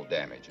irreparable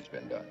damage has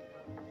been done.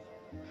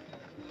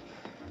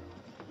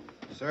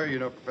 Sir, you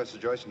know Professor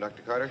Joyce and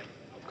Dr. Carter?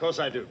 Of course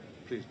I do.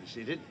 Please be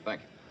seated.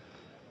 Thank you.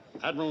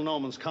 Admiral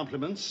Norman's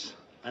compliments.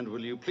 And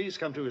will you please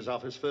come to his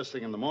office first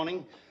thing in the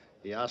morning?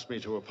 He asked me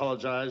to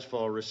apologize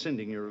for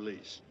rescinding your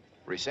release.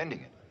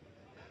 Rescinding it?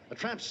 A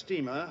tramp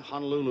steamer,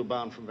 Honolulu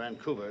bound from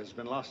Vancouver, has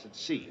been lost at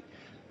sea.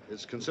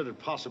 It's considered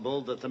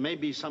possible that there may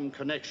be some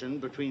connection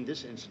between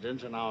this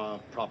incident and our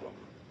problem.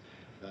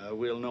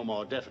 We'll know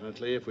more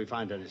definitely if we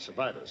find any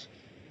survivors.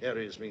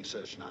 Area is being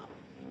searched now.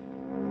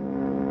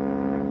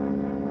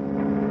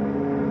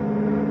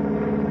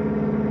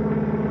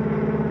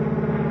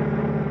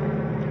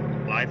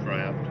 Life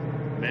raft.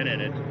 Men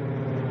in it.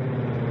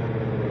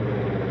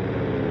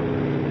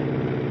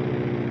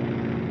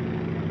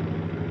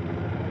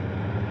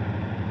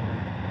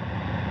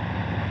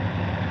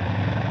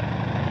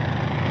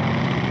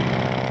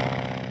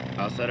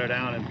 I'll set her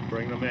down and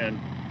bring them in.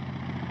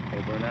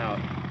 Over and out.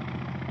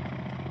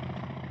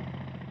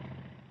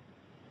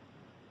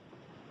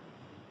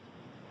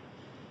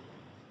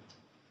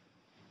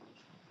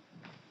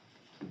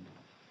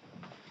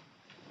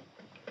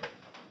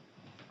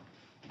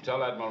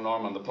 Tell Admiral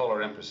Norman the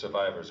Polar Empress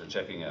survivors are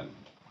checking in.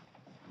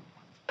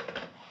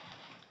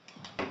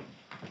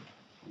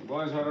 You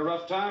boys had a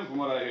rough time from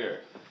what I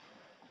hear.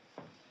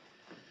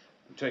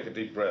 Take a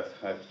deep breath.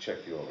 I have to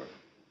check you over.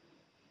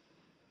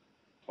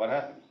 What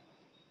happened?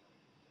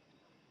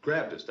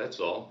 Grabbed us,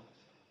 that's all.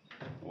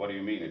 What do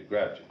you mean it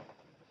grabbed you?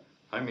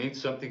 I mean,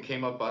 something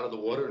came up out of the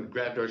water and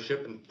grabbed our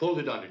ship and pulled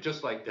it under,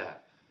 just like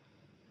that.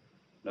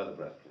 Another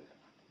breath, please.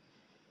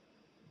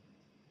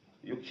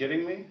 You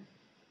kidding me?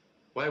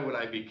 Why would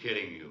I be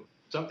kidding you?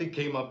 Something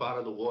came up out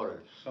of the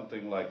water.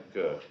 Something like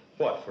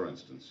what, for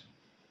instance?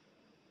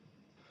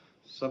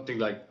 Something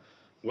like,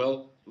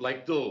 well,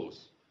 like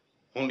those.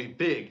 Only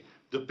big.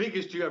 The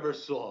biggest you ever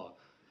saw.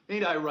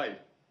 Ain't I right?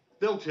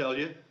 They'll tell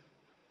you.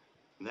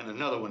 And then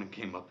another one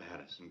came up at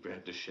us and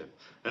grabbed the ship.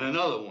 And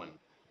another one.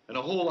 And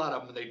a whole lot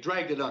of them, and they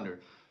dragged it under.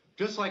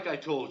 Just like I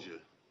told you.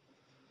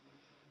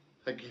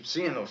 I keep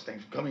seeing those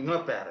things coming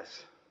up at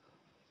us.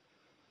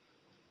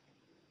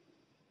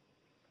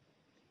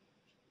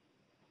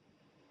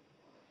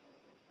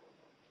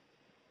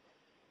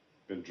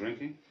 Been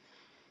drinking?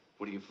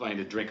 What do you find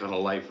to drink on a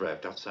life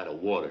raft outside of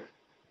water?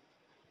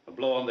 A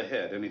blow on the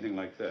head, anything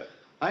like that?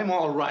 I'm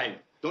all right.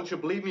 Don't you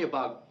believe me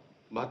about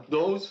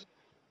those?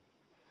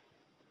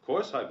 Of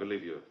course I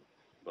believe you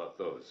about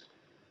those.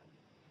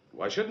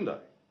 Why shouldn't I?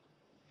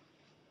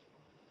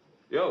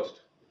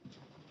 Yost,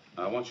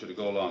 I want you to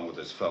go along with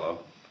this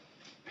fellow.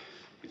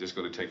 He's just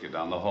going to take you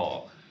down the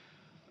hall.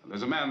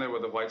 There's a man there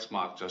with a white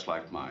smock just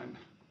like mine.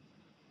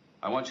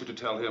 I want you to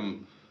tell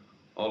him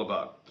all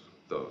about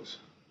those.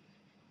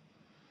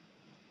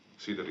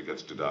 See that he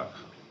gets to Doc.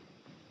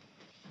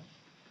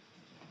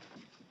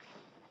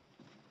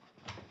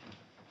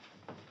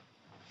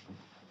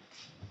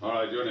 All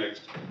right, you're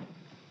next.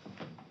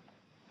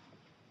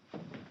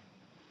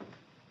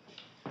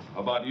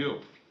 How about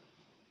you?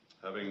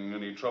 Having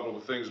any trouble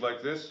with things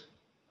like this?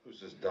 Who's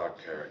this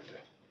Doc character?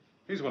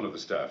 He's one of the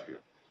staff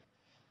here.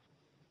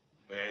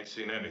 We ain't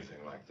seen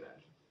anything like that.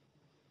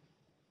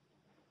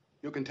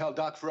 You can tell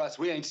Doc for us,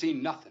 we ain't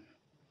seen nothing.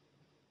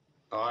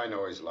 Oh, I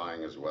know he's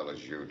lying as well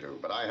as you do,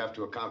 but I have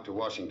to account to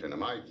Washington.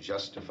 Am I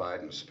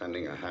justified in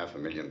spending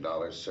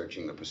 $500,000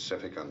 searching the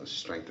Pacific on the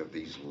strength of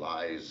these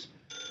lies?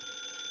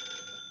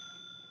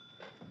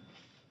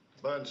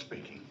 Burns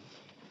speaking.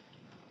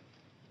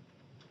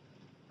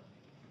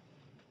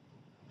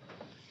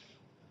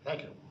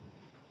 Thank you.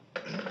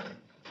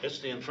 It's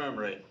the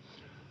infirmary.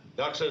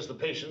 Doc says the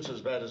patient's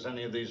as bad as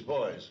any of these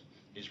boys.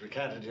 He's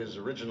recanted his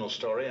original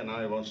story, and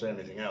I won't say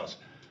anything else.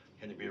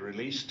 Can he be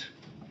released?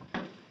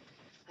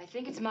 I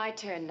think it's my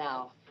turn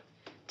now.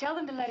 Tell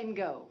them to let him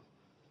go.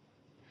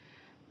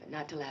 But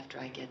not till after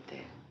I get there.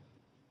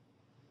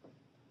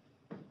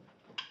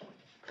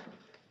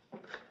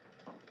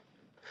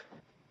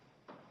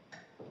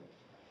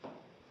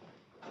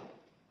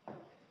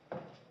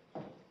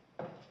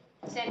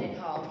 Send it,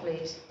 Hall,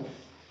 please.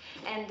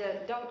 And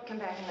don't come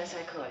back unless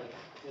I call you.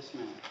 Yes,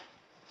 ma'am.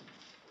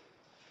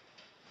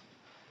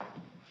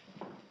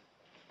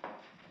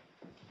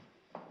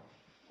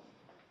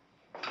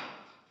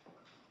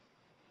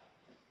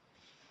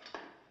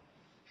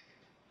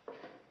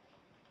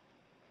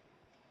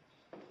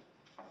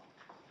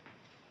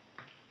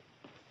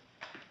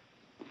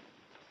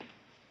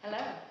 Hello.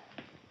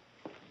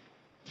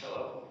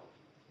 Hello?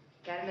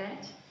 Got a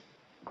match?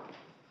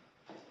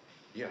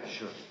 Yeah,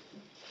 sure.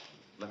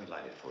 Let me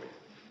light it for you.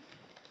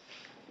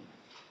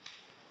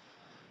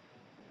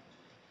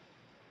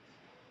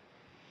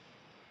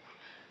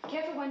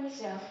 Careful one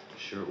yourself.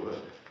 Sure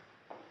would.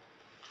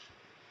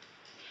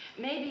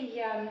 Maybe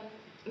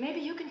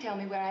you can tell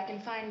me where I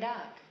can find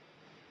Doc.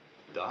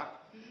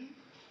 Doc? Mm-hmm.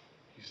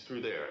 He's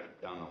through there,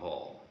 down the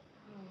hall.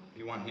 What do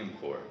you want him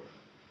for?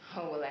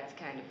 Oh, well, that's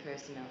kind of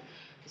personal.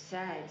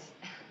 Besides,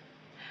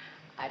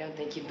 I don't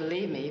think you'd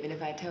believe me even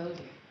if I told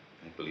you.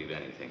 I believe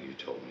anything you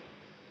told me.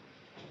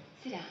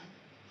 Sit down.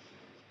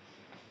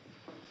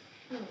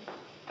 No,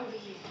 over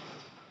here.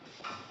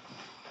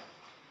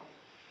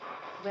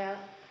 Well,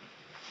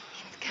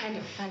 it's kind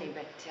of funny,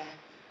 but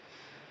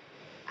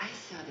I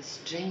saw the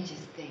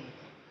strangest thing.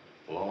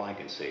 Well, all I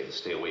can say is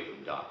stay away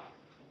from Doc.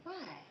 Why?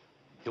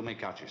 He'll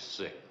make out you're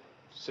sick.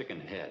 Sick in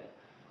the head.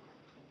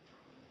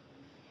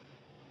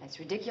 That's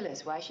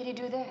ridiculous. Why should he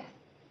do that?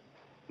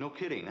 No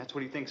kidding. That's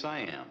what he thinks I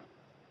am.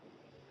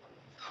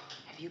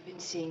 Have you been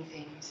seeing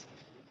things?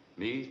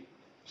 Me?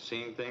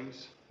 Seeing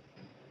things?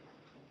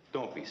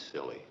 Don't be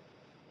silly.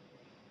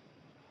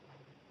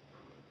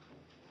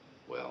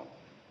 Well,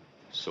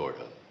 sort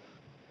of.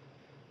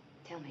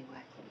 Tell me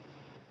what.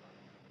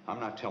 I'm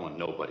not telling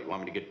nobody.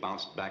 Want me to get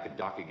bounced back at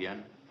Doc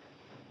again?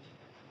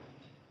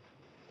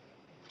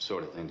 What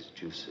sort of things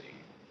did you see?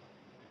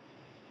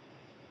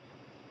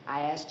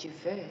 I asked you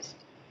first.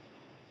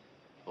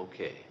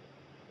 Okay.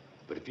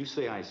 But if you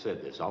say I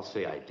said this, I'll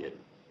say I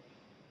didn't.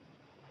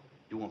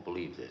 You won't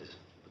believe this,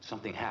 but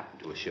something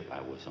happened to a ship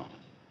I was on.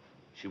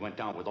 She went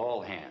down with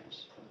all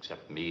hands,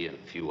 except me and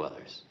a few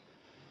others.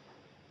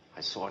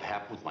 I saw it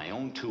happen with my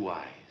own 2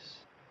 eyes.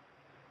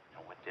 You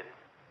know what did it?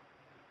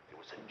 It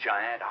was a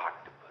giant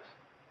octopus.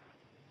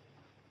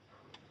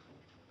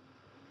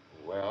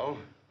 Well?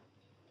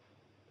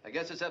 I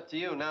guess it's up to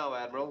you now,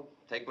 Admiral.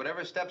 Take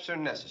whatever steps are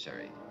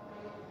necessary.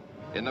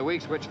 In the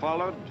weeks which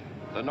followed,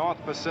 the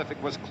North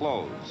Pacific was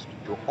closed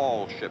to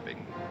all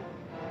shipping.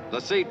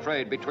 The sea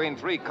trade between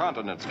 3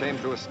 continents came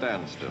to a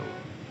standstill.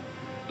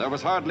 There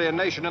was hardly a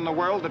nation in the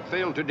world that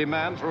failed to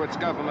demand through its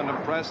government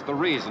and press the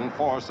reason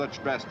for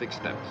such drastic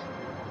steps.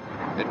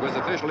 It was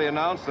officially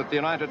announced that the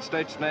United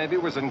States Navy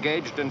was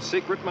engaged in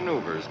secret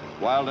maneuvers,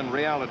 while in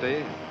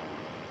reality,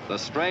 the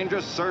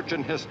strangest search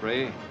in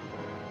history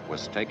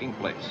was taking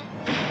place.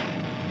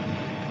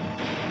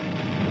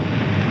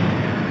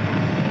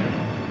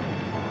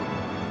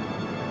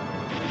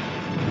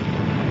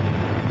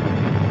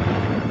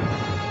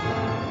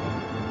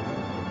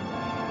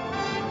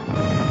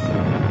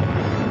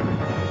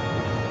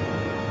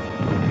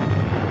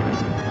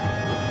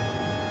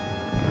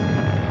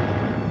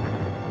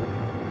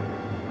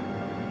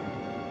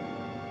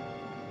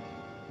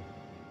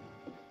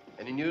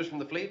 Any news from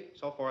the fleet?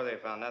 So far, they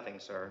found nothing,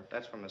 sir.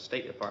 That's from the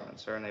State Department,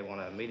 sir, and they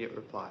want an immediate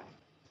reply.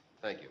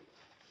 Thank you.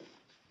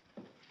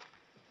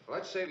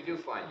 Let's say we do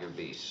find your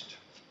beast.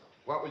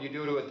 What will you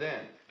do to it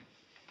then?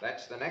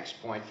 That's the next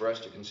point for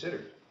us to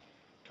consider.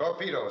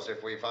 Torpedoes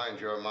if we find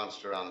your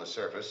monster on the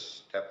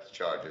surface. Depth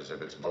charges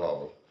if it's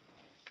below.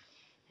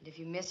 And if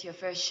you miss your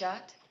first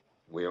shot?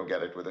 We'll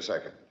get it with a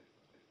second.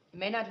 It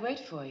may not wait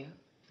for you.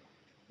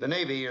 The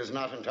Navy is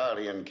not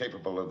entirely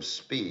incapable of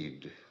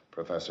speed,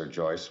 Professor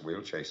Joyce.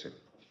 We'll chase him.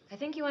 I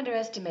think you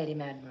underestimate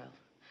him, Admiral.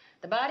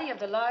 The body of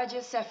the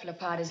larger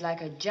cephalopod is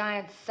like a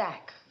giant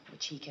sack,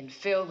 which he can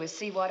fill with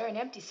seawater and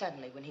empty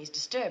suddenly when he's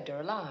disturbed or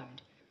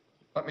alarmed.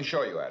 Let me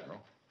show you,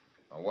 Admiral.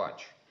 Now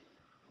watch.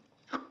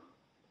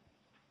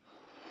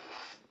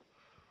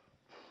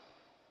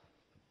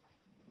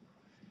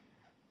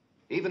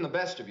 Even the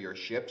best of your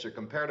ships are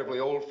comparatively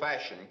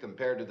old-fashioned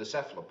compared to the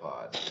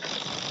cephalopod.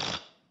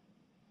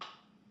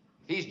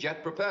 He's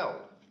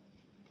jet-propelled.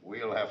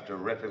 We'll have to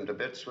rip him to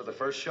bits with the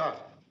first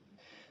shot.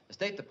 The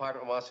State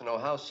Department wants to know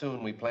how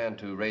soon we plan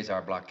to raise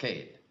our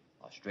blockade.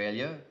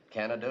 Australia,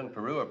 Canada, and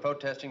Peru are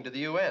protesting to the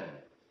UN,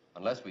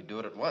 unless we do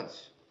it at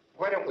once.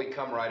 Why don't we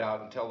come right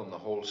out and tell them the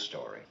whole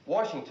story?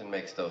 Washington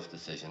makes those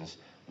decisions,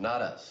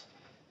 not us.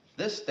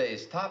 This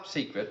stays top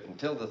secret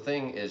until the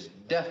thing is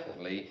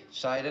definitely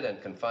sighted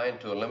and confined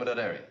to a limited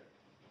area.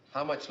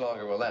 How much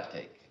longer will that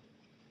take?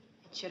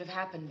 It should have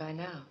happened by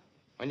now.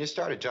 When you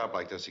start a job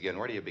like this again,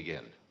 where do you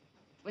begin?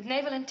 With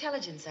naval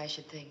intelligence, I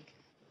should think.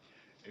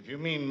 If you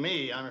mean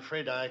me, I'm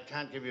afraid I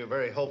can't give you a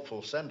very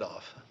hopeful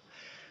send-off.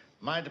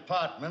 My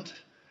department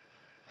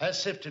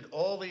has sifted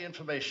all the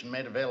information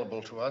made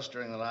available to us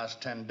during the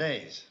last 10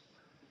 days.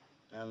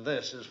 And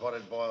this is what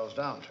it boils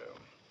down to.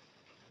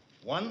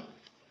 1,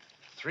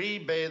 3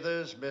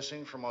 bathers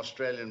missing from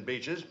Australian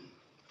beaches.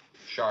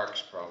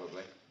 Sharks,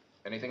 probably.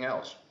 Anything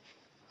else?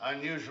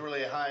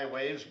 Unusually high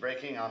waves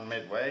breaking on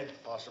Midway.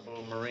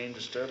 Possible marine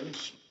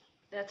disturbance.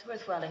 That's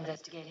worthwhile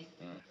investigating.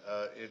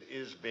 It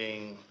is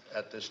being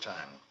at this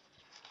time.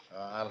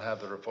 I'll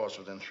have the reports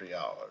within 3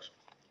 hours.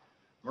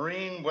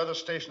 Marine weather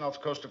station off the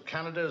coast of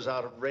Canada is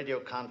out of radio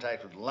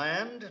contact with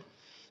land.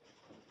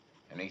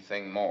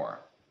 Anything more?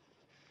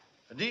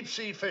 The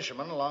deep-sea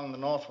fishermen along the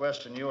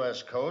northwestern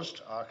U.S.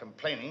 coast are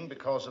complaining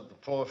because of the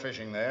poor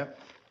fishing there.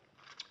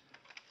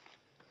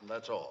 And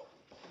that's all.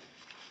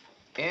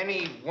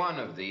 Any one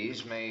of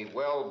these may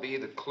well be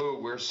the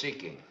clue we're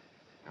seeking.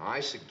 Now, I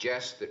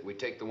suggest that we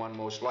take the one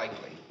most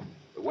likely.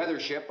 The weather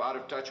ship out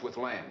of touch with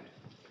land.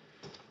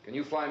 Can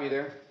you fly me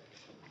there?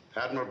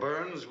 Admiral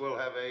Burns will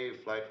have a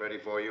flight ready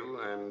for you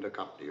and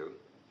accompany you.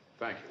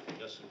 Thank you.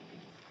 Yes,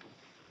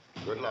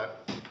 sir. Good luck.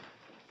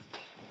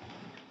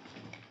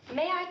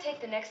 May I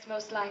take the next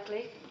most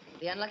likely?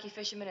 The unlucky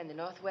fisherman in the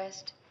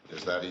northwest?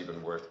 Is that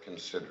even worth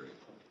considering?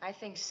 I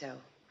think so.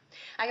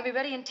 I can be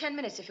ready in 10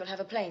 minutes if you'll have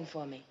a plane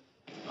for me.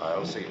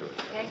 I'll see to it.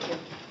 Thank you.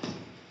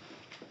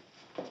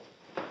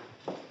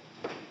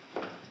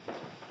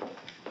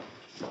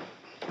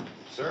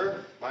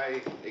 Sir,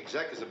 my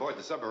exec is aboard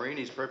the submarine.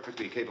 He's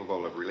perfectly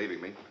capable of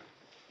relieving me.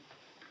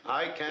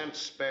 I can't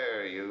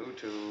spare you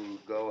to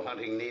go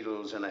hunting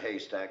needles in a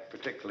haystack,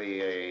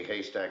 particularly a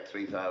haystack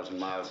 3,000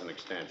 miles in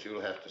extent.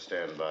 You'll have to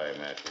stand by,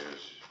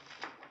 Matthews.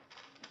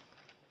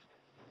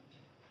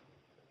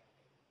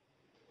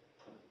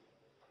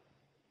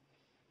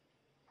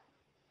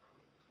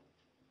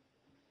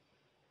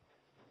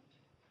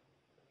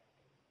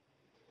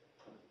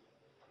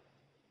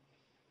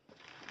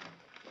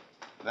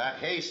 That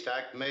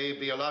haystack may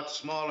be a lot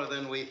smaller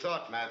than we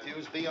thought,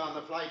 Matthews. Be on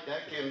the flight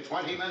deck in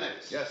 20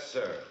 minutes. Yes,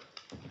 sir.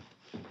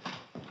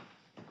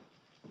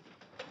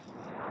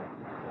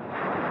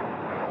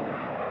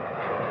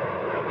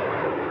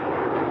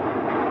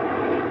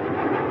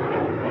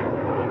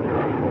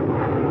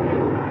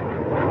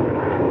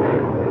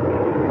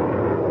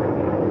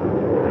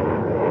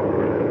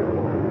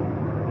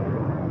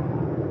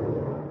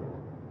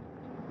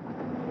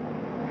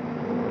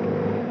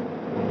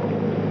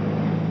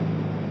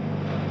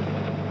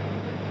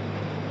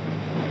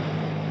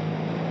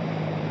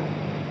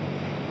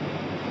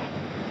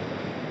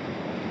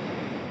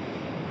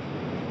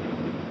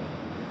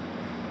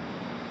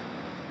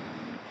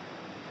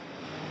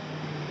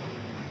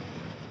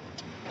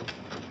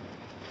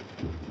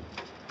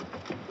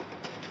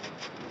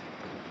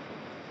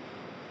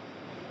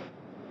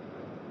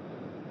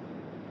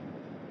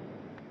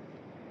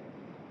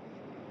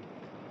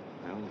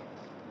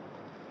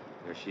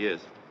 There she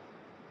is.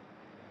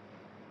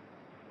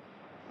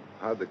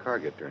 How'd the car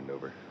get turned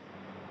over?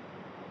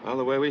 Well,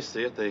 the way we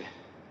see it, they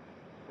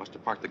must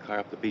have parked the car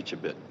up the beach a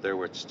bit, there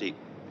where it's steep.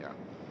 Yeah.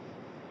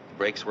 The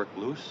brakes worked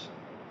loose,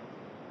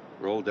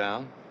 rolled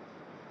down,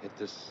 hit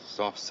this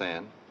soft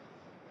sand.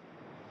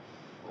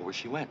 Over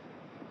she went.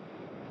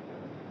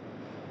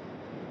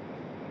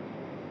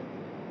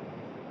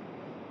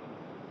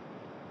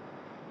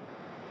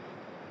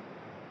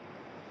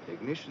 The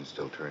ignition's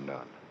still turned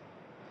on.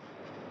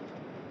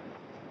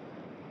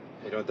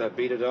 Hey, don't that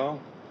beat it all?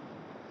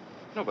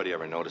 Nobody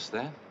ever noticed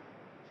that.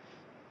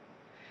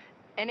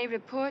 Any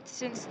reports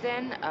since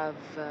then of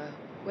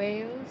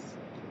whales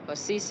or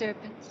sea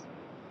serpents?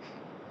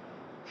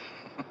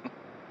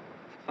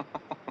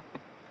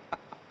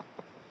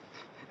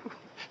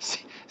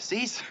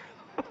 Caesar.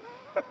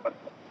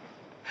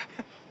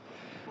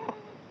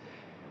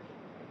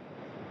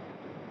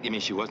 You mean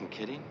she wasn't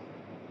kidding?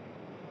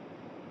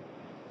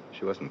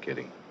 She wasn't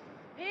kidding.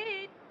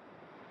 Pete!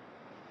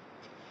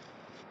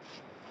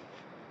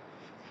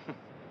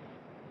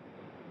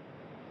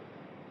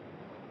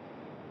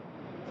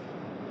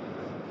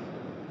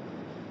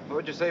 What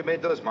would you say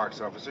made those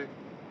marks, officer?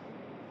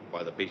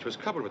 Why, the beach was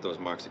covered with those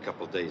marks a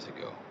couple of days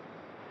ago.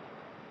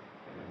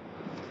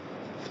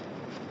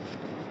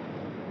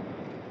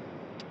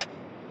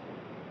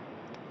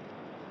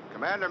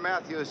 Commander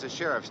Matthews to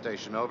Sheriff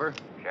Station, over.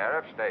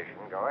 Sheriff Station.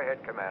 Go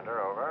ahead,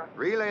 Commander, over.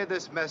 Relay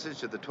this message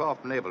to the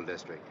 12th Naval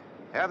District.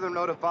 Have them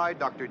notify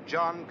Dr.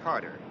 John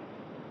Carter.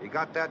 You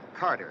got that?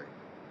 Carter.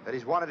 That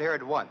he's wanted here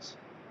at once.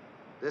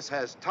 This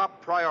has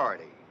top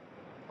priority.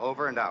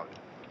 Over and out.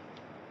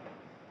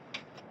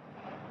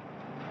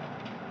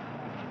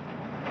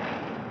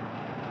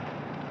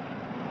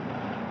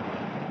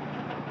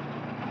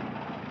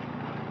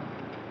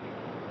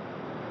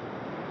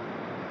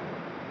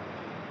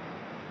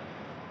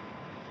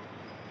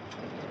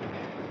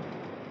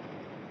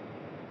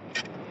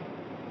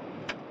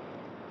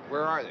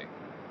 Where are they?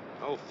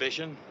 Oh,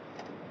 fishing.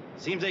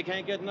 Seems they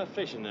can't get enough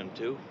fish in them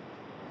two.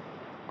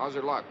 How's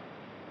their luck?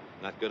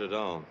 Not good at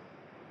all.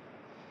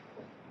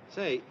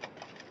 Say,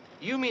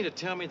 you mean to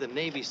tell me the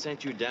Navy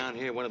sent you down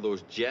here in one of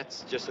those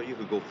jets just so you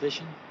could go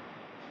fishing?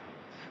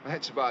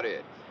 That's about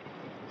it.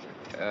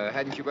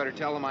 Hadn't you better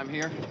tell them I'm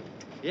here?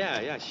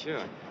 Yeah,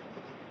 sure.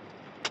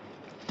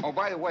 Oh,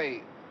 by the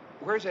way,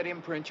 where's that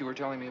imprint you were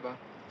telling me about?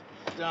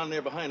 Down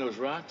there behind those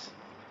rocks.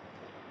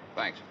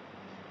 Thanks.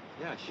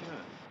 Yeah, sure.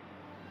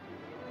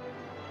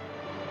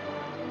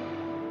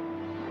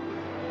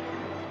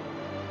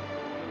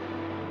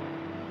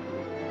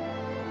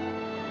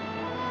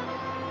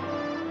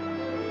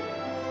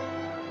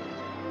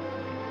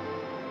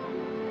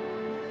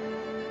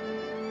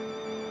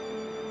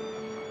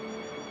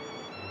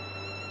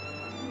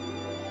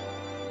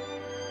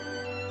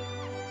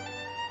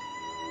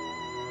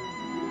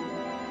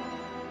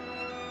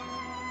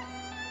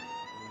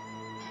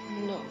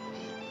 No.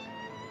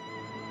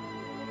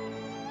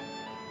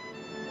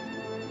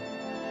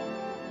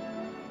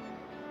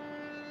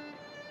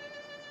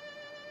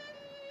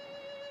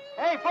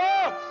 Hey,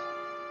 folks!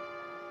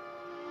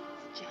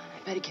 John,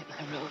 I better get my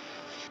rope.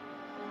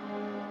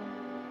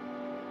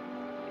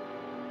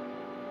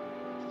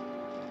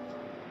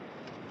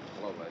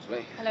 Hello,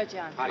 Leslie. Hello,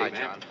 John. Hi,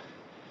 John.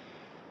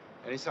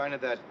 Any sign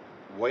of that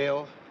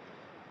whale?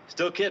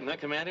 Still kidding, huh,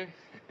 Commander?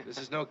 This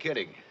is no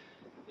kidding.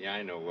 Yeah,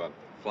 I know.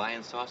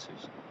 Flying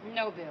saucers?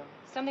 No, Bill.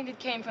 Something that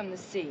came from the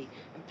sea.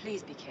 And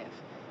please be careful.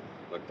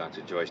 Look, Dr.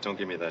 Joyce, don't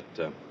give me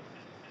that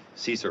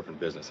sea serpent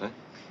business, huh?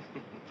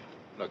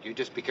 Look, you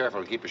just be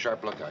careful and keep a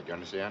sharp lookout, you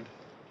understand?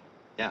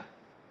 Yeah.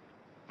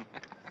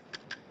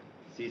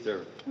 Sea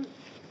serpent.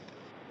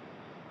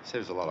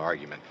 Saves a lot of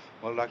argument.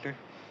 Well, Doctor?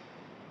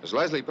 As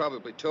Leslie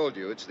probably told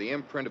you, it's the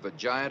imprint of a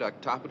giant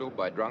octopus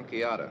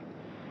bidronchiata.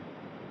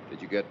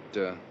 Did you get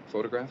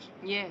photographs?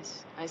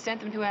 Yes. I sent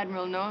them to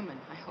Admiral Norman.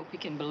 I hope he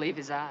can believe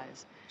his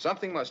eyes.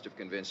 Something must have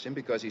convinced him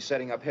because he's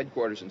setting up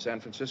headquarters in San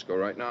Francisco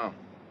right now.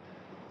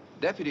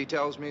 Deputy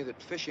tells me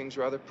that fishing's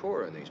rather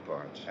poor in these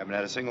parts. Haven't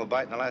had a single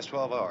bite in the last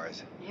 12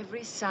 hours.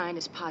 Every sign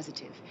is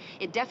positive.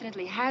 It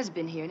definitely has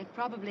been here, and it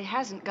probably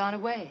hasn't gone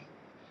away.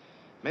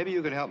 Maybe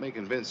you can help me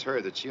convince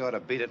her that she ought to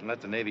beat it and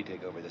let the Navy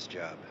take over this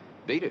job.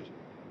 Beat it?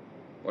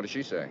 What does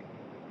she say?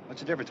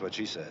 What's the difference what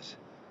she says?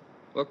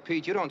 Look,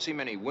 Pete, you don't see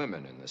many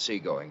women in the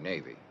seagoing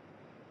Navy.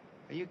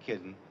 Are you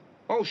kidding?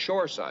 Oh,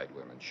 shoreside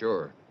women,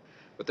 sure.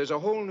 But there's a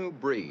whole new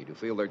breed who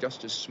feel they're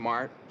just as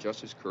smart,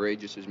 just as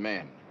courageous as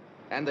men.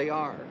 And they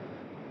are.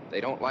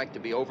 They don't like to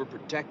be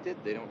overprotected.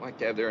 They don't like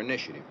to have their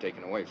initiative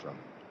taken away from them.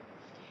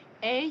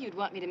 A, you'd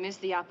want me to miss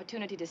the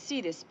opportunity to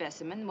see this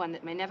specimen, one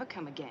that may never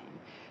come again.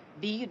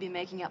 B, you'd be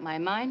making up my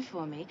mind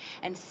for me.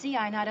 And C,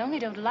 I not only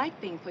don't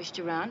like being pushed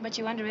around, but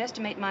you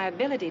underestimate my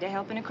ability to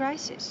help in a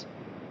crisis.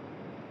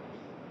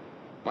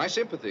 My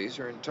sympathies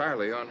are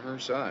entirely on her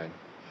side.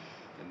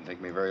 Didn't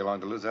take me very long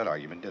to lose that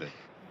argument, did it?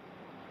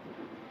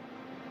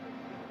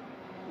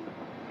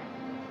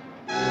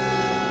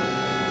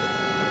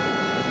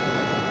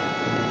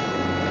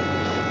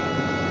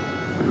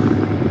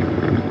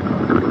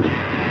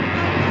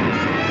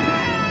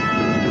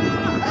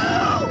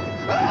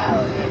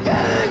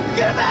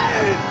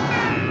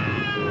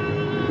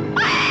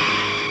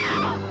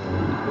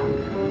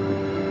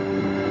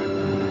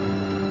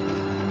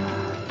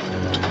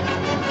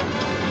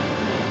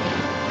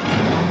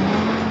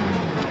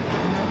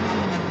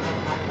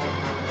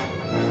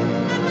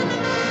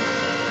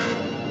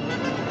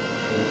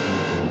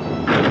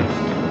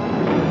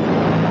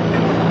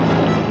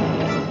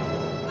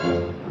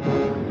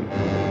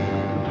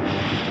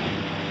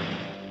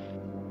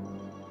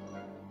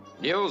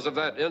 News of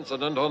that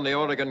incident on the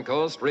Oregon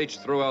coast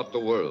reached throughout the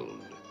world.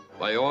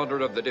 By order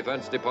of the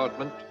Defense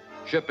Department,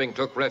 shipping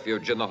took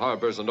refuge in the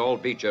harbors and all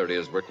beach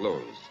areas were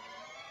closed.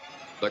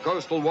 The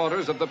coastal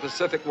waters of the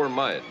Pacific were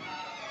mined.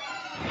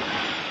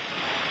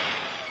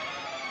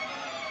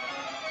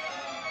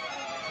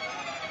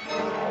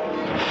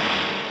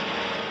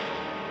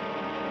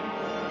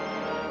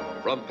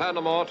 From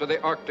Panama to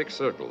the Arctic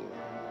Circle,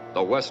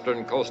 the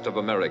western coast of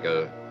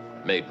America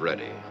made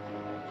ready.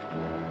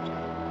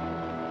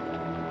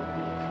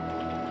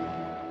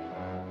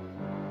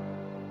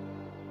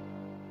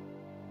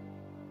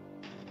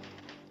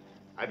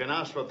 I've been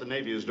asked what the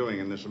Navy is doing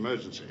in this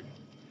emergency.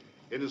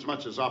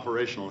 Inasmuch as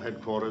operational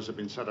headquarters have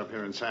been set up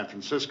here in San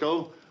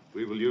Francisco,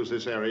 we will use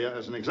this area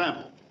as an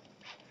example.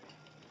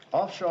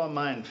 Offshore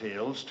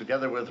minefields,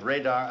 together with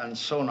radar and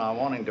sonar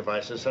warning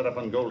devices set up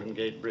on Golden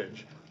Gate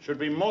Bridge, should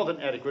be more than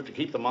adequate to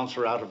keep the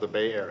monster out of the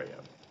Bay Area.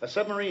 A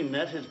submarine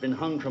net has been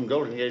hung from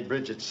Golden Gate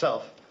Bridge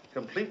itself,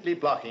 completely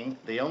blocking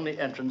the only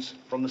entrance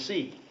from the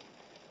sea.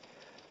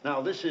 Now,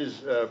 this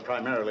is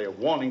primarily a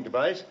warning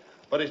device,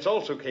 but it's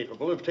also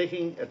capable of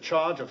taking a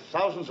charge of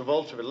thousands of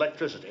volts of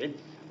electricity,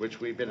 which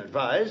we've been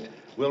advised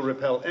will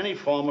repel any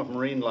form of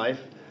marine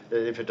life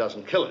if it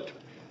doesn't kill it.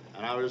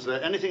 Now, is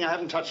there anything I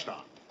haven't touched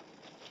on?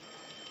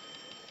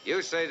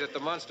 You say that the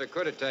monster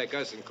could attack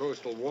us in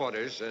coastal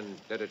waters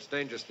and that it's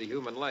dangerous to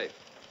human life.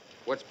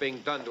 What's being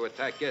done to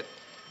attack it?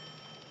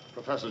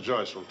 Professor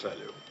Joyce will tell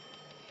you.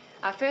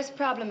 Our first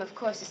problem, of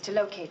course, is to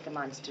locate the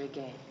monster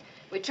again.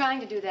 We're trying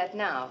to do that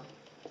now.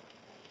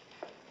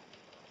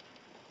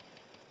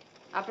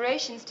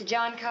 Operations to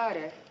John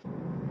Carter.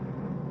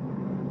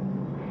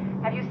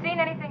 Have you seen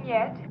anything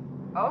yet?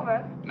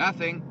 Over.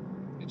 Nothing.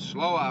 It's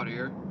slow out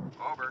here.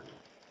 Over.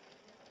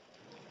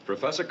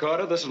 Professor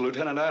Carter, this is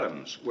Lieutenant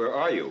Adams. Where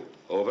are you?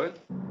 Over.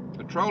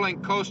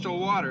 Patrolling coastal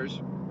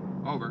waters.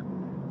 Over.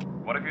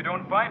 What if you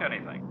don't find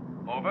anything?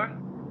 Over.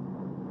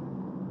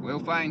 We'll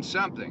find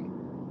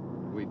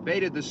something. We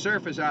baited the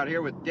surface out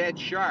here with dead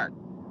shark.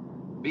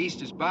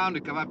 Beast is bound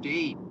to come up to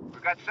eat.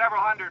 We've got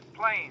several hundred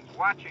planes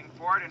watching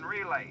for it in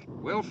relay.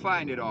 We'll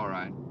find it, all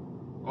right.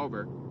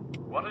 Over.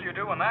 What'll you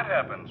do when that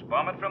happens?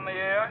 Bomb it from the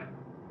air?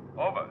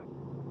 Over.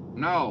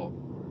 No.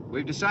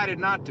 We've decided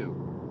not to.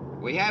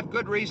 We have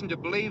good reason to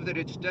believe that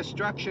its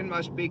destruction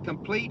must be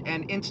complete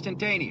and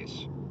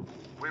instantaneous.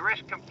 We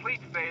risk complete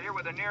failure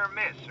with a near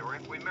miss, or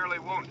if we merely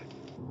wound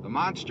it. The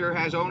monster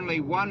has only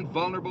one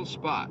vulnerable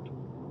spot,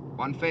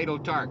 one fatal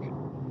target,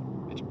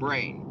 its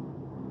brain.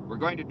 We're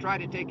going to try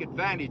to take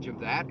advantage of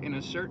that in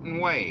a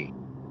certain way.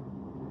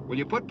 Will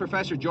you put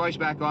Professor Joyce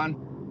back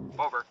on?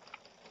 Over.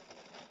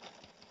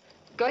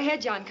 Go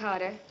ahead, John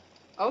Carter.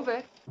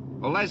 Over.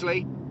 Well,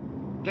 Leslie,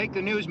 take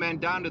the newsmen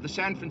down to the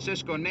San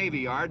Francisco Navy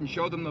Yard and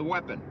show them the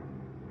weapon.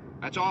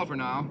 That's all for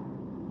now.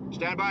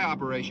 Stand by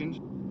operations.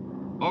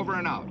 Over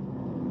and out.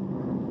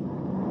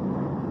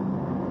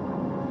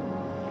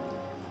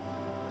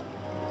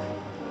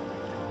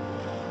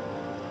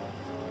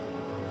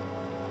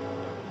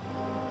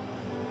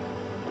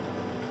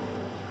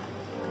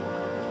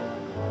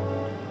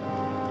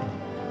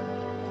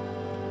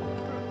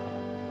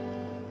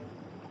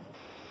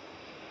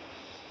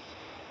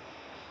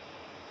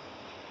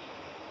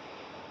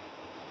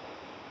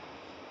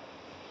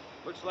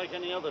 Looks like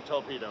any other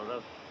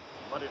torpedo,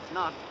 but it's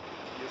not.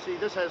 You see,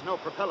 this has no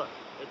propeller.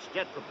 It's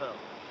jet propelled.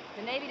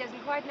 The Navy doesn't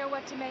quite know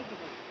what to make of it.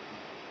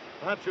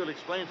 Perhaps you'll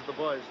explain to the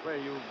boys where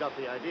you got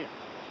the idea.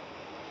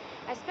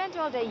 I spent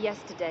all day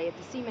yesterday at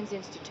the Seamen's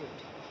Institute,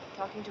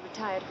 talking to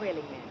retired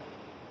whaling men.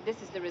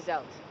 This is the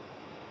result.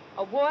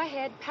 A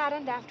warhead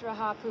patterned after a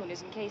harpoon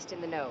is encased in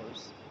the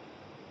nose.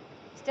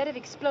 Instead of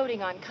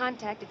exploding on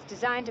contact, it's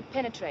designed to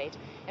penetrate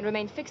and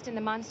remain fixed in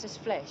the monster's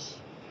flesh.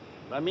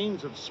 By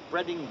means of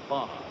spreading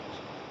bars.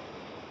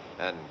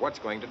 And what's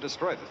going to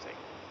destroy the thing?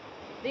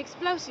 The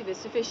explosive is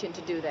sufficient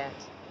to do that.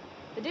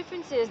 The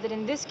difference is that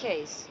in this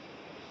case,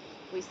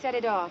 we set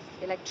it off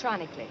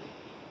electronically.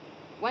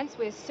 Once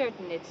we're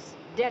certain it's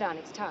dead on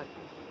its target.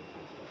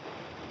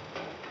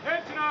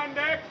 Attention on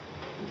deck.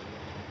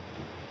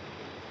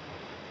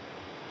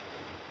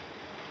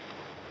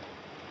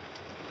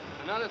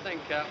 Another thing,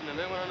 Captain, the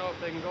men want to know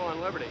if they can go on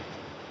Liberty.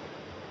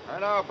 I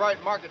know how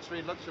bright Market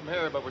Street looks from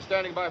here, but we're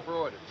standing by for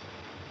orders.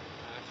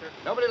 Sir.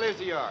 Nobody leaves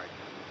the yard.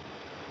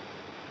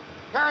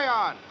 Carry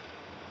on.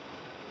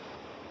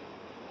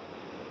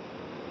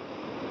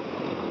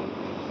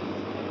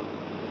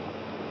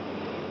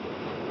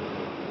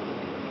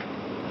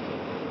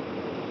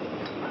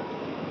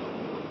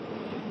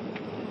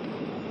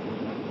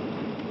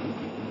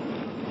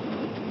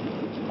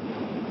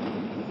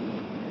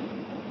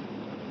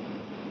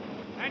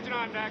 Attention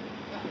on deck.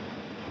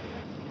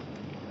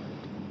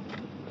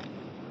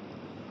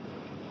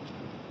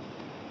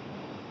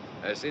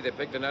 I see they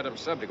picked an Adams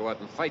sub to go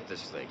out and fight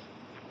this thing.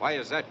 Why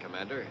is that,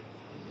 Commander?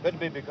 Could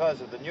be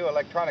because of the new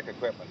electronic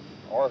equipment,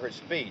 or her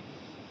speed.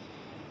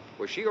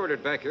 Was she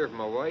ordered back here from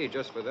Hawaii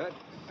just for that?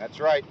 That's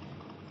right.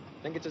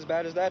 Think it's as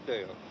bad as that, do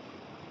you?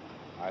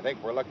 I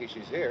think we're lucky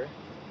she's here.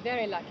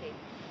 Very lucky.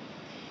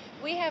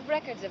 We have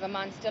records of a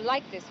monster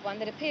like this one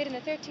that appeared in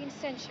the 13th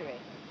century.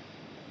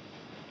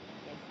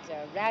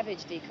 It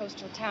ravaged the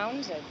coastal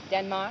towns of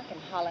Denmark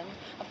and Holland.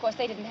 Of course,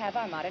 they didn't have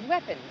our modern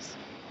weapons.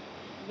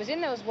 It was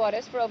in those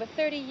waters for over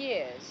 30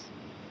 years.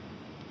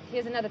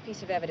 Here's another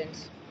piece of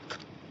evidence.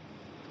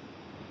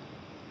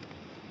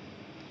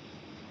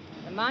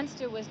 The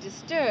monster was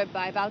disturbed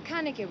by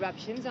volcanic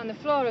eruptions on the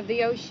floor of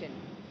the ocean.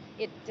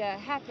 It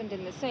happened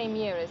in the same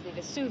year as the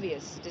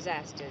Vesuvius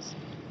disasters.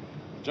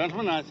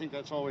 Gentlemen, I think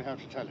that's all we have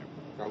to tell you.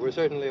 We're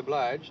certainly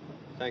obliged.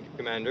 Thank you,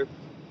 Commander.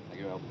 Thank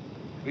you, Al.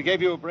 We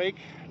gave you a break.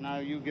 Now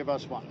you give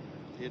us one.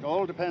 It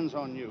all depends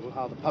on you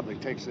how the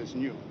public takes this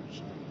news.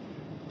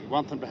 We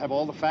want them to have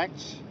all the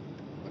facts,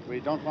 but we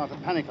don't want a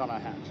panic on our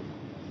hands.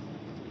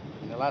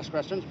 Any last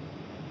questions?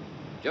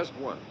 Just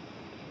one.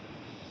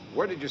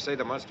 Where did you say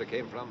the monster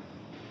came from?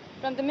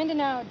 From the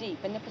Mindanao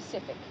Deep in the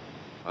Pacific.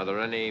 Are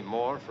there any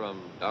more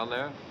from down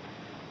there?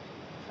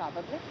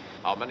 Probably.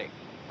 How many?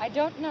 I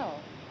don't know.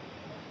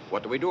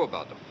 What do we do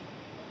about them?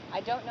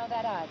 I don't know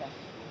that either.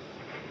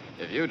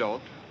 If you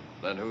don't,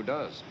 then who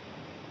does?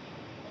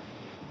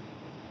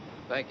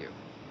 Thank you.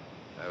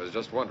 I was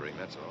just wondering,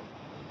 that's all.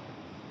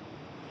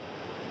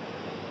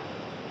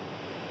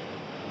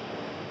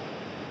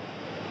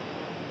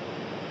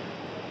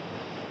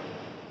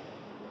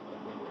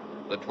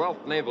 The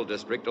 12th Naval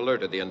District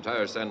alerted the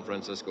entire San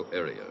Francisco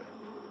area.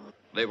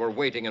 They were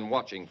waiting and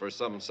watching for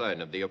some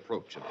sign of the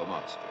approach of the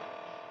monster.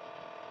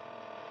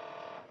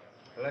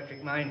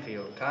 Electric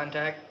minefield.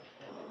 Contact?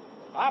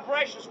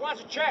 Operations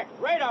wants a check.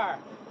 Radar.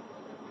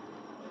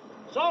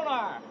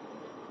 Sonar.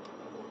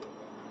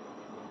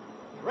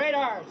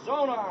 Radar.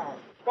 Sonar.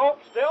 Scope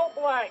still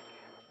blank.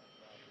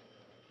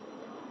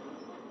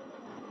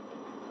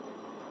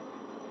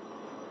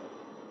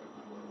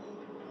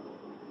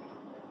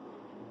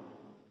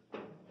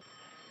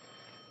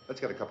 Let's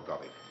get a cup of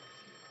coffee.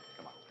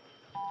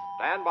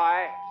 Stand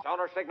by.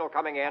 Sonar signal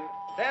coming in.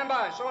 Stand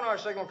by. Sonar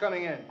signal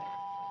coming in.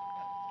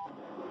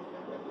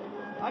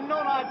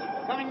 Unknown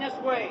object coming this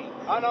way.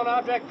 Unknown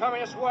object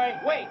coming this way.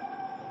 Wait.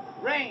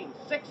 Range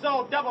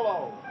 6000.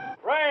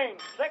 Range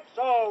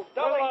 6000.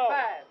 Moving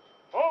fast.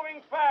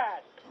 Moving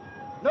fast.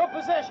 No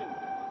position.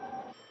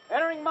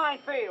 Entering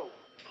minefield.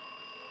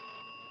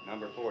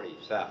 Number 40,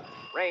 south.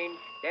 Range.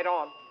 Get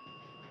on.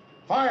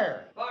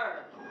 Fire.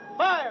 Fire.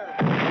 Fire.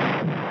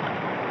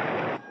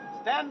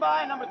 Stand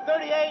by. Number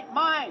 38.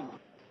 Mine.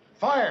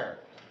 Fire.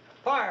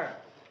 Fire.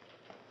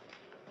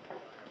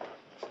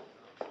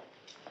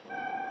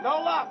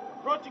 No luck.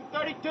 Approaching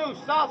 32.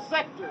 South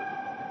sector.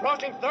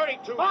 Approaching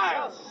 32.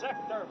 Fire. South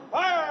sector.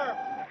 Fire.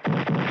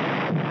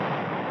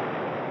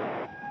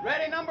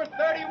 Ready, number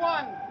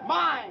 31.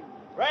 Mine.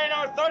 Ready,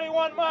 number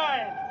 31.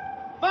 Mine.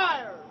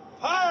 Fire.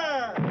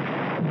 Fire.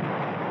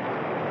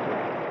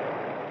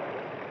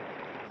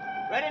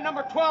 Ready,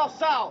 number 12.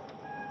 South.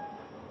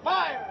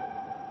 Fire.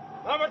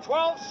 Number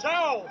 12.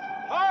 South.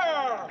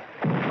 Fire.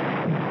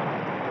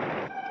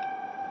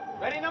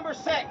 Ready, number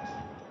 6.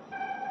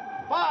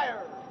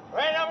 Fire.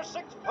 Ready, number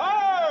 6.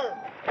 Fire.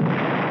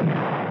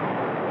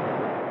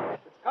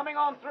 It's coming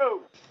on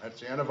through. That's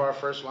the end of our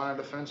first line of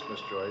defense,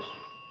 Miss Joyce.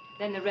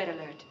 Then the red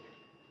alert.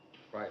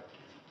 Right.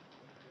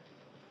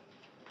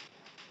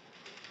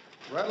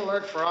 Red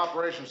alert for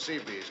Operation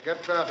Seabees.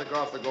 Get traffic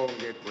off the Golden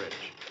Gate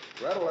Bridge.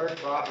 Red alert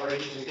for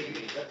Operation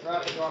Seabees. Get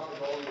traffic off the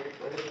Golden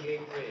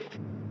Gate Bridge.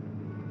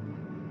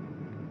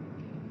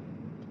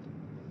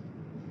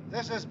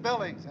 This is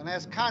Billings, and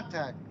there's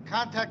contact.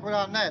 Contact with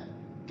our net.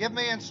 Give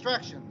me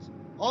instructions.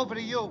 Over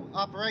to you,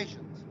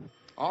 operations.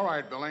 All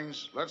right,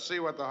 Billings. Let's see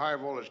what the high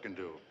voltage can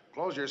do.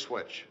 Close your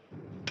switch.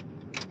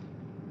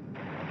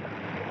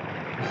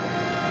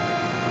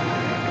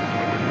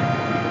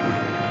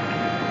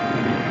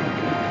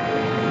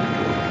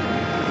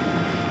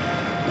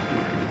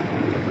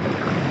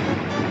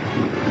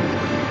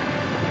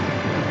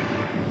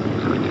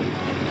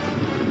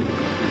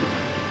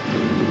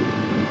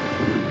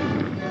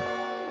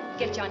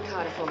 Get John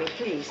Carter for me,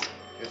 please.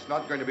 It's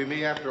not going to be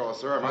me after all,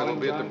 sir. I will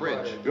be at the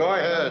bridge. Go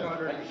ahead.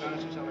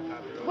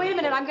 Wait a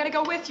minute, I'm going to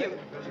go with you.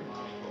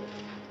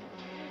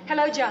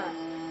 Hello, John.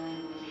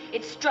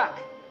 It's struck.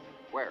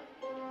 Where?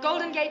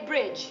 Golden Gate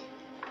Bridge.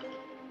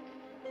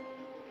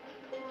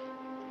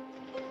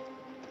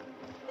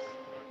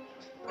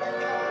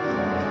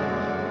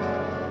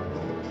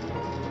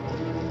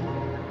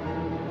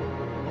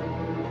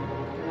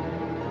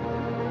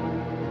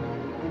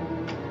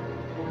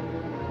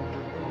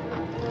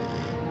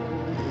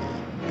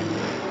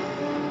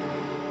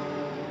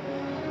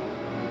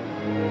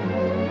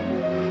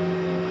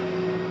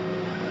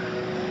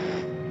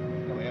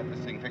 We have this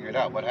thing figured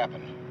out. What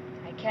happened?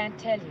 I can't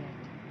tell yet.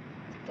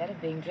 Instead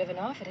of being driven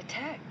off, it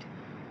attacked.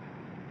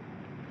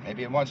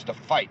 Maybe it wants to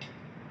fight.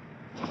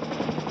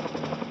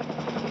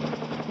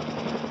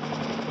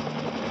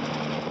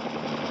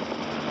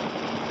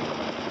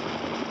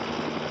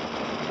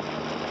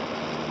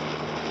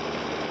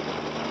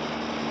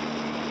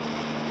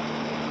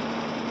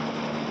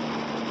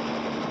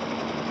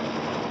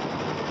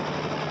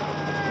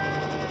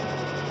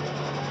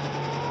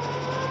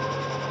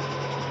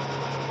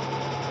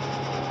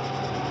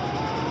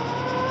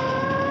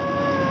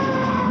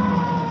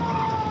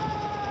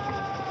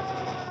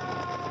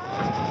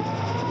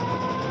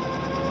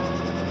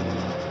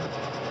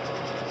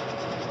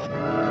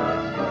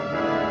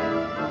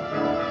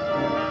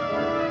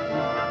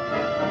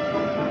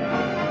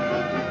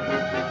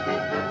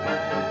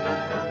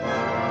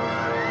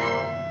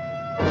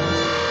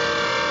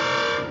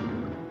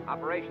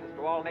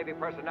 Navy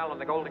personnel on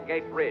the Golden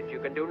Gate Bridge. You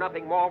can do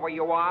nothing more where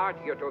you are.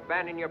 You're to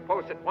abandon your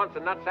post at once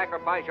and not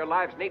sacrifice your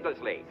lives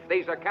needlessly.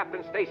 These are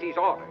Captain Stacy's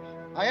orders.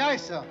 Aye, aye,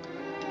 sir.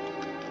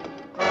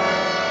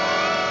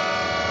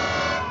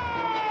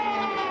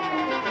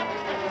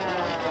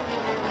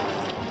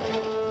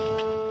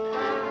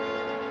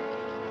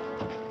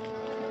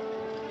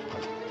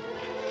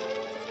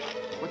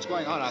 What's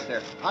going on out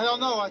there? I don't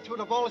know. I threw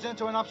the bowls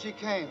into and up she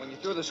came. When you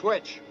threw the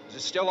switch, is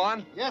it still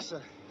on? Yes,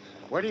 sir.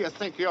 Where do you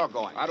think you're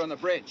going? Out on the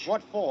bridge.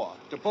 What for?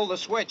 To pull the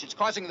switch. It's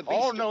causing the beast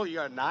Oh, no,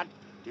 you're not.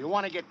 Do you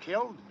want to get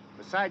killed?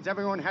 Besides,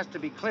 everyone has to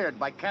be cleared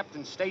by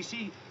Captain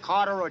Stacy,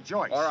 Carter, or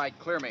Joyce. All right,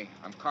 clear me.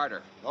 I'm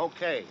Carter.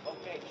 Okay.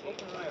 Okay, take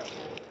the rear.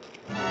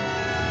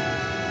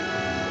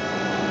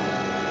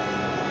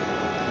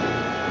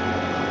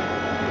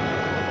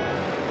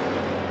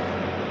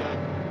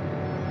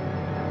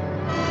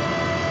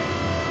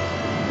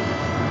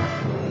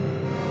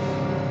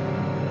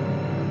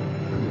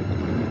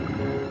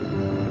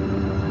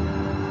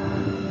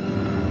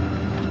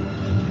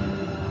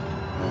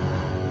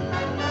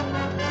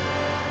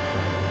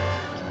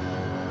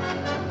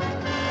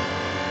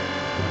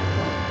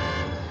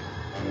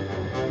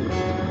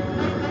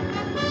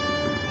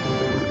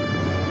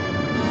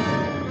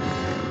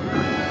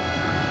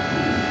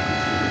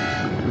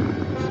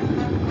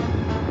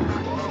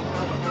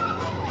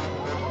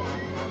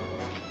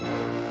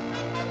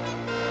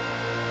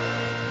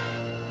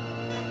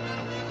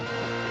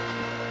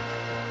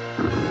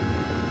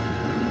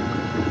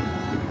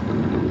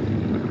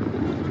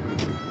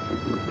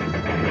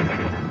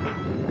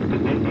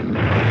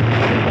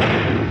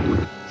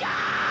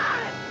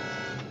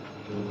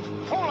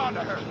 Hold on to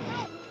her.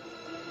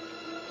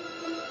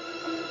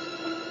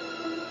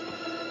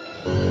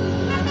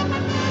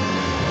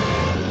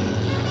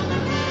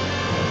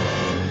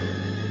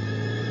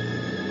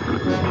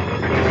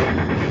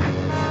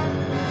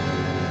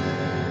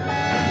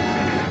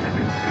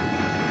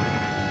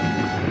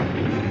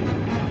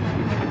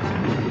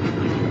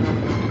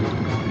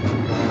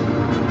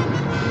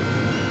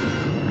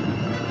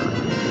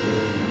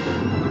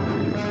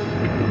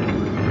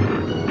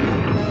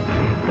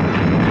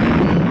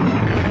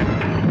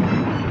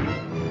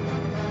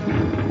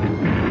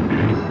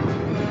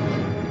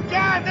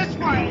 Dad, this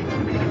way!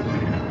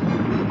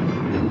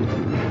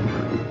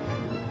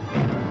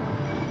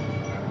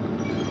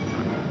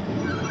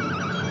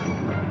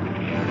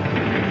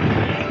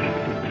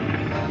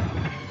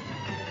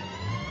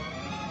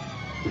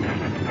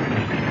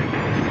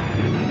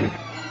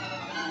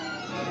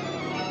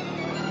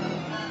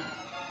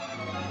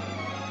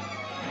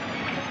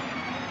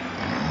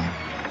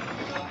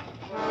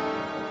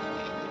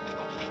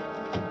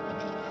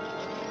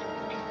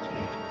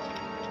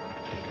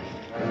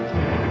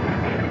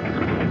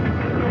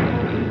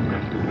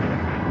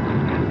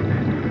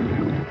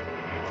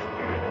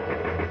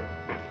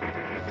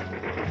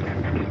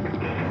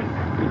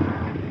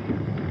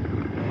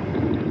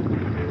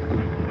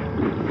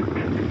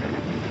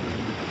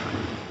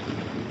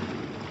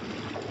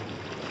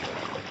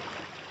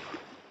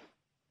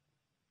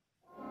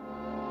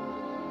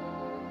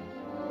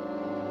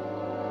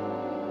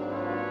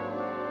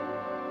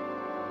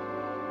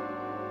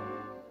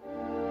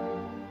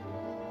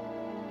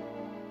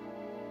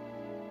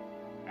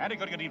 And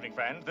a good evening,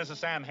 friends. This is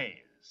Sam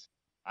Hayes.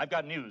 I've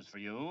got news for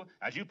you.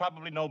 As you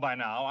probably know by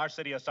now, our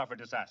city has suffered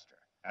disaster.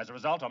 As a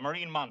result, a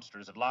marine monster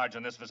is at large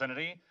in this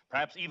vicinity,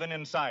 perhaps even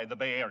inside the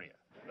Bay Area.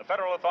 The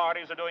federal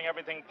authorities are doing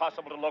everything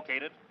possible to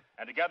locate it,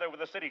 and together with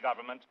the city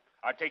government,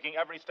 are taking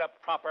every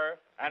step proper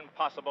and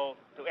possible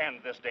to end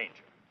this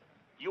danger.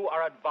 You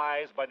are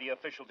advised by the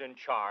officials in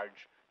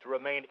charge to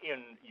remain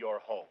in your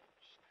homes.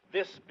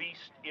 This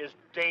beast is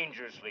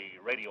dangerously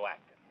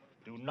radioactive.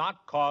 Do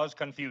not cause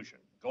confusion.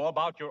 Go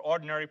about your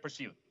ordinary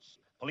pursuits.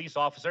 Police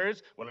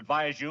officers will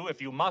advise you if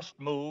you must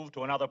move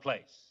to another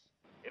place.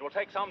 It will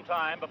take some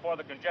time before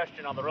the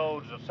congestion on the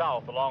roads of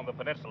south along the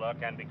peninsula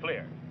can be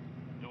cleared.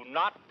 Do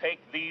not take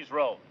these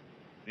roads.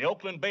 The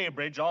Oakland Bay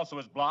Bridge also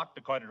is blocked,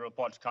 according to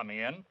reports coming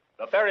in.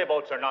 The ferry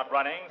boats are not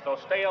running, so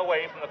stay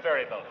away from the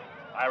ferry building.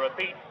 I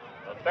repeat,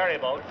 the ferry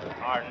boats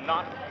are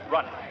not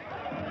running.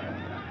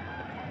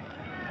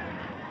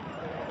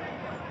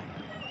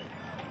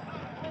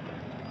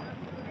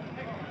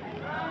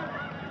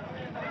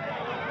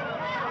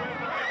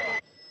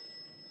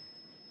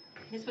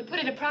 This would put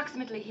it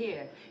approximately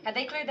here. Have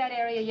they cleared that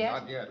area yet?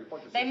 Not yet.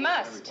 They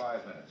must. Every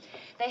 5 minutes.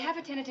 They have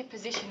a tentative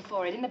position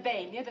for it in the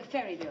bay near the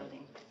ferry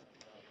building.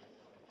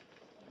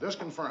 This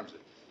confirms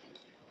it.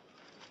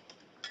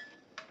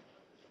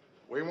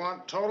 We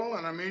want total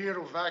and immediate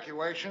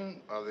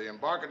evacuation of the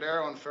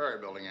Embarcadero and ferry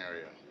building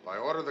area by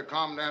order of the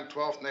Commandant,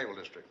 12th Naval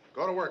District.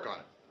 Go to work on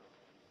it.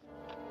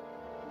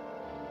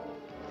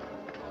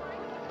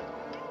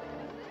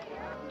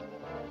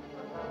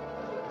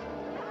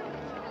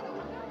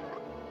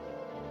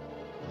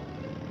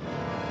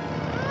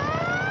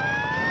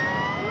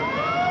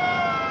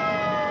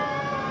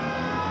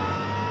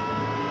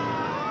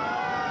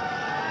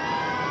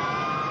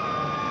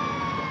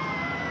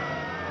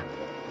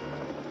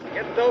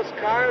 Get those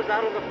cars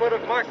out of the foot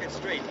of Market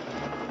Street.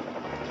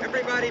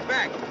 Everybody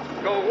back.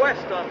 Go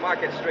west on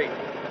Market Street.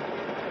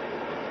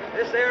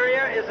 This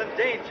area is in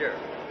danger.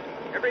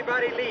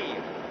 Everybody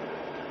leave.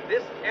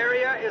 This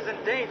area is in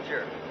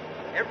danger.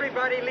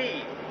 Everybody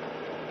leave.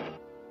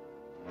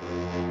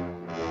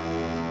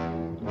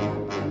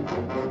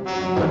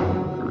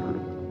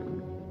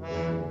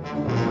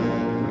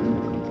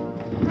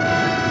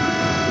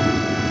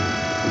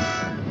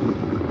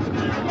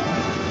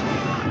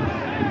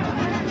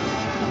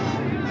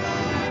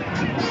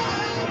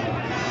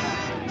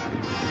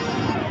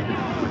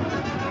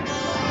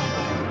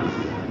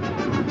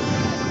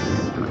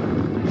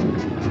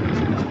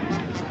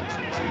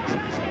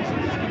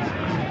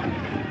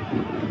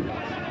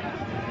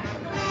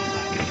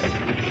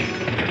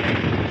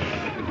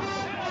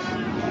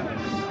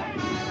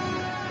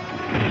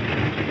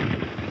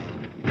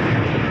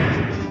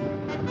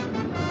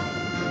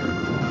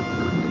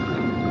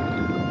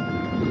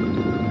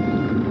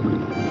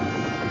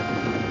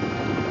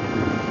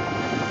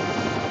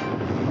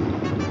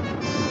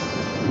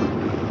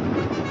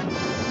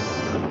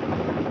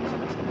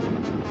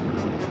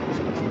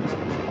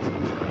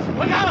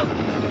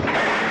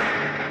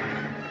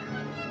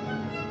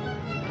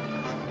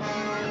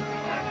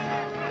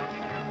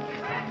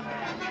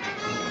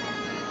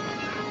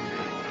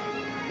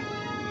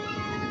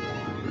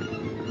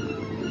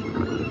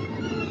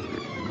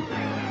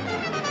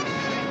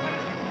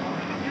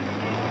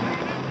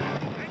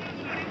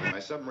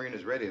 Submarine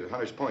is ready at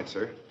Hunter's Point,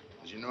 sir.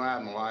 As you know,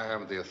 Admiral, I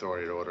have the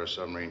authority to order a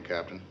submarine,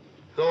 Captain.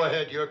 Go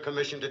ahead. You're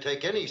commissioned to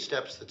take any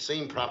steps that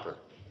seem proper.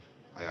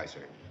 Aye, aye, sir.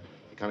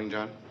 You coming,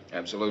 John?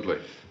 Absolutely.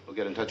 We'll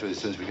get in touch with you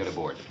as soon as we get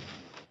aboard.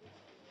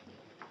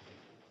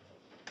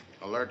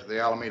 Alert to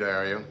the Alameda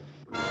area.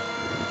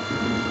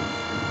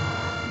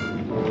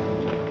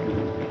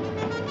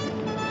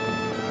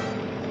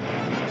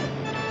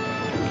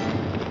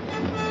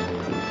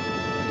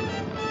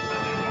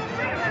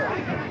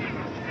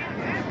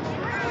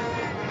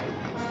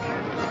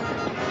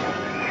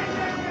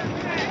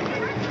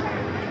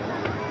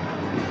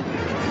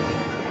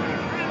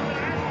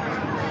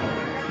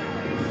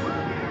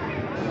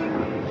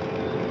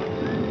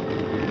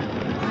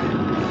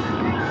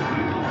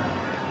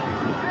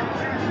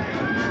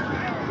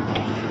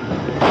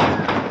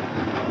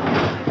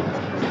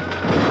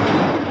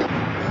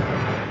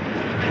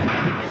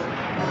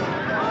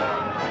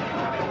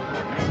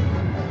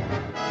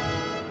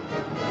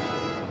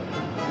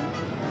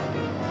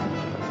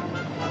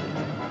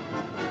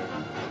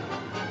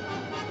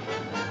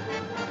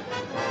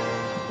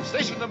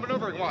 Station the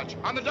maneuvering watch.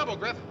 On the double,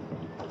 Griff.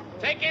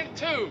 Take in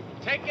 2.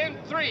 Take in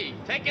 3.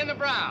 Take in the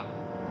brow.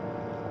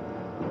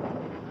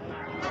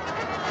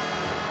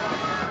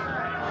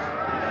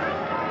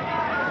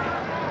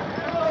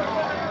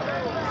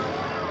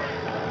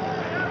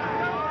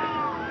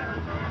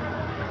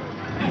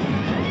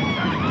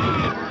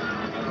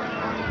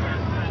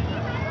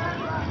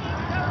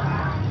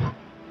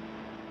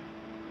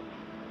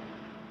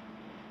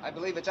 I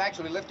believe it's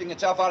actually lifting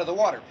itself out of the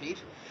water,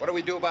 Pete. What do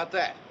we do about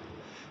that?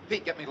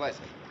 Pete, get me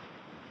Leslie.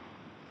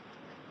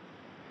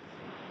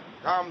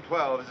 Com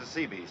 12 is a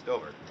sea beast.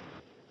 Over.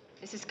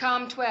 This is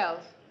Com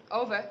 12.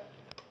 Over.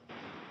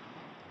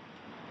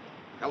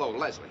 Hello,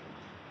 Leslie.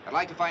 I'd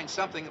like to find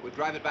something that would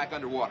drive it back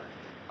underwater.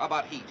 How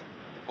about heat?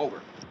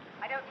 Over.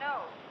 I don't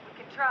know.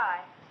 We can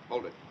try.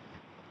 Hold it.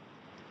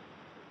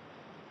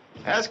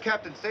 Ask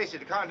Captain Stacy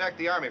to contact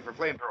the Army for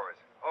flamethrowers.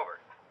 Over.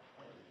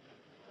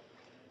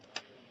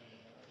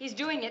 He's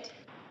doing it.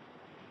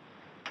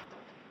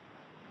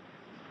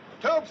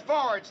 Tubes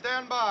forward,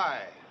 stand by.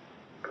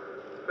 Tubes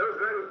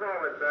ready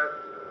forward,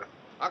 sir.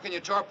 How can you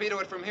torpedo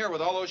it from here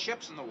with all those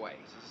ships in the way?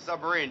 This is a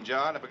submarine,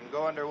 John. If it can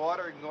go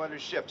underwater, it can go under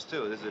ships,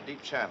 too. This is a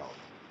deep channel.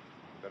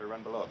 Better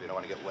run below if you don't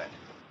want to get wet.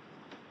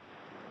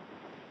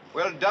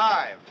 We'll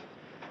dive.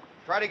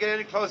 Try to get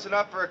in close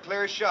enough for a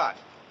clear shot.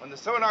 When the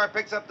sonar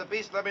picks up the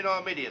beast, let me know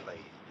immediately.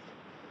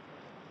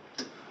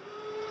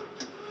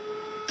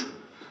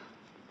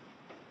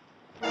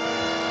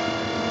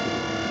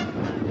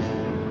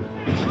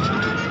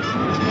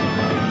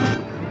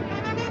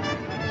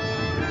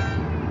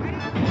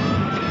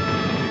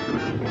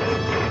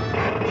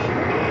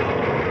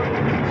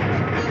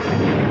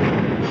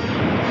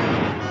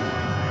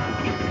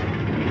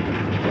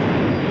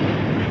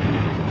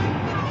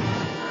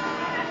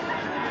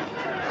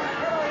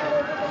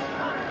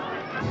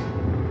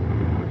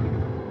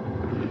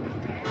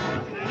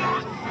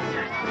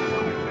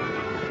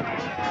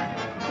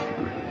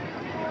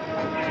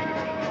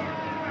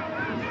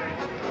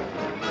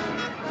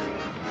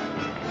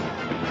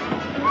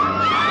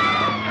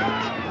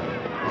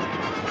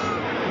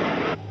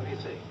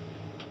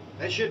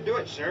 That should do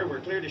it, sir. We're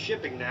clear to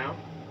shipping now.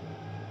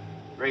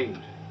 Range.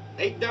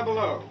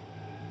 800.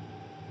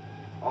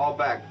 All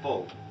back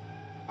full.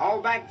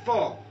 All back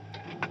full.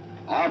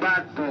 All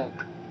back full.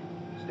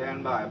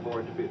 Stand by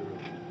forward torpedo room.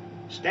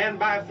 Stand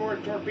by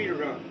forward torpedo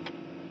room.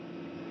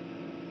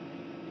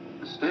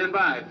 Stand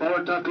by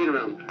forward torpedo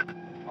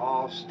room.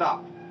 All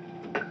stop.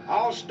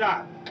 All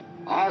stop.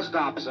 All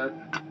stop, sir.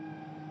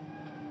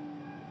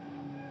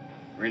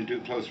 We're in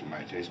too close for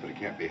my taste, but it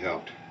can't be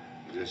helped.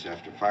 We just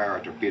have to fire our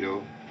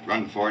torpedo,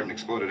 run for it, and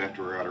explode it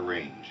after we're out of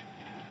range.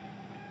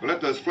 We'll let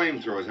those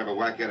flamethrowers have a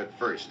whack at it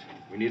first.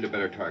 We need a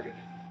better target.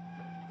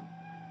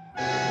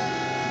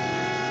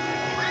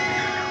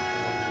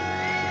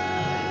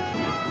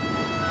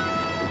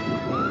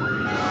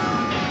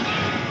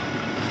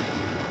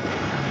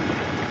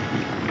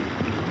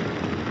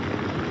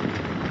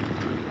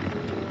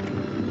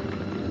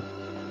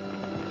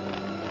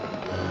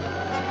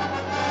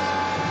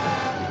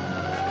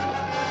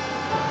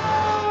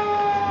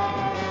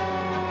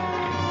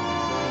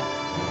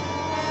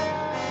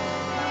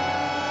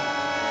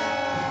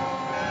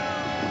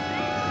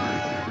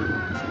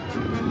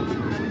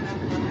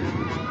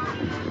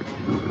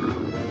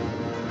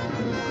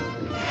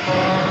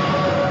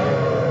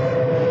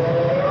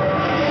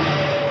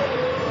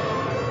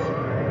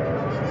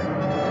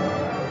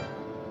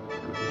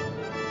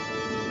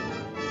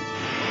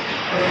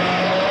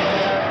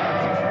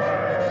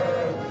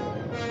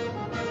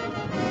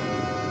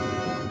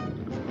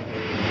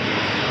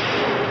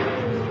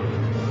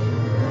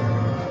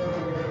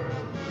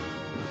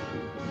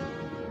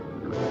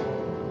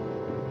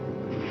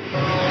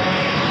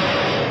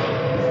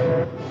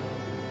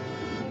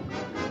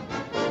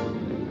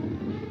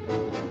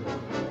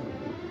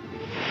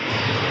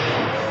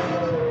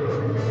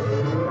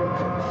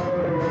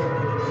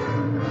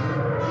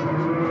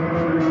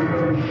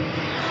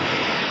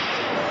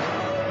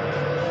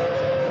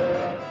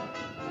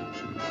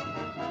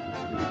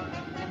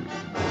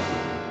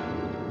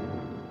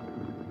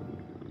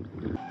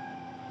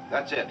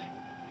 That's it.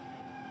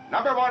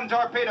 Number 1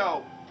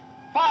 torpedo.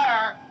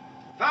 Fire!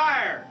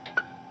 Fire!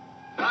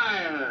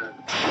 Fire!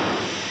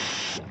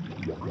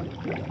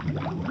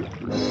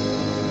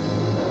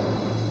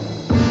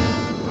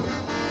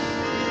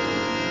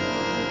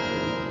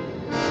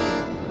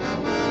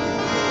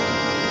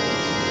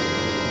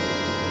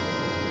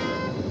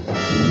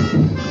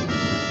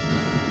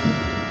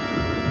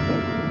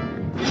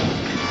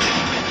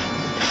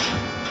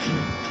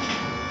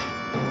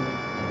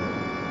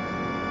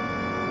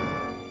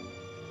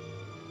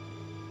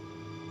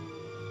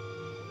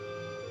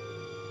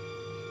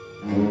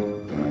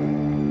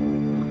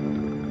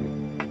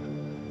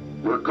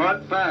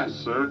 Caught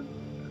fast, sir.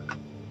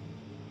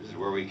 This is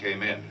where we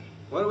came in.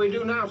 What do we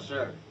do now,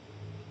 sir?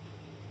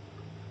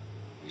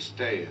 We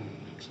stay and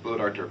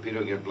explode our torpedo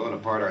and get blown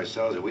apart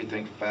ourselves, and we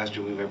think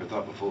faster than we've ever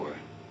thought before.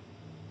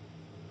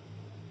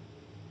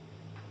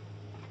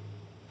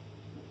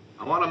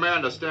 I want a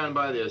man to stand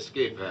by the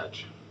escape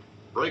hatch.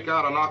 Break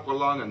out an aqua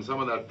lung and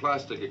some of that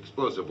plastic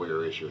explosive we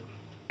were issued.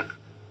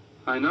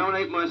 I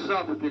nominate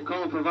myself if you're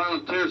calling for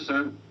volunteers,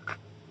 sir.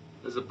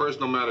 This is a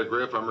personal matter,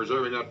 Griff. I'm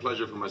reserving that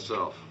pleasure for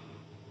myself.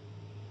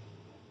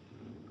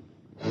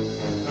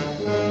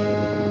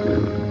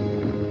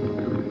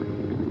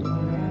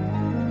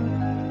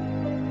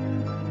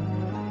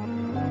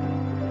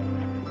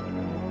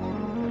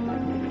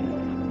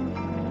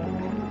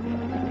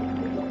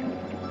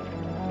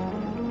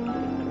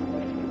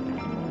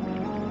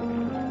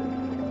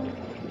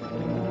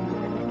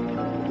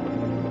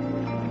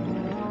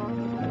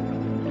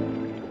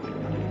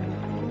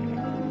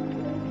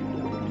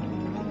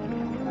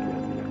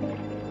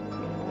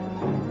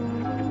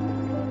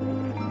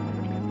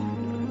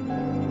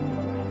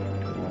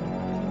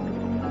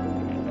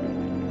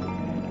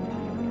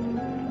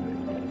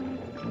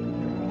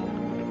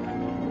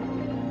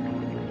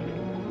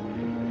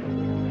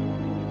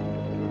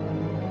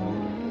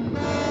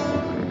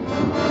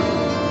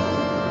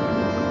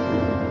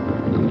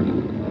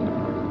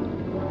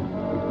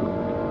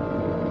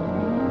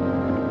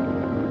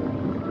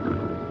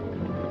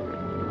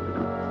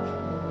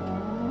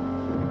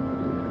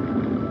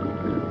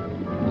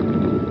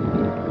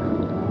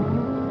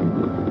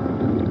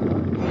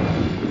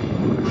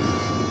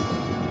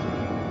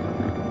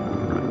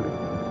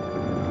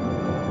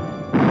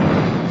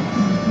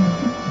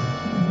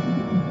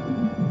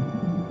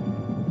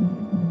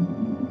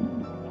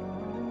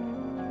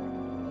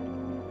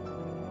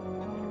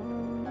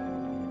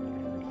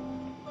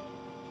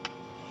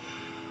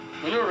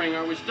 Maneuvering,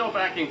 are we still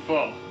backing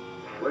full?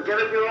 We'll give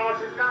it you all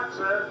she's got,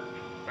 sir.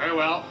 Very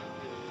well.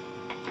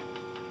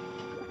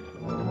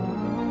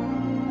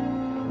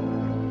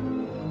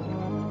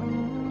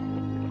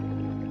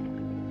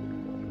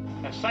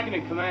 As second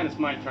in command, it's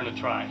my turn to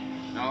try.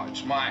 No,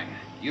 it's mine.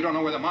 You don't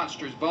know where the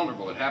monster's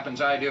vulnerable. It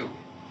happens I do.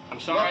 I'm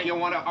sorry? Look, you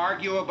want to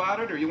argue about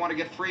it, or you want to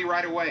get free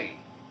right away?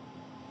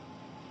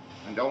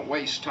 And don't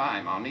waste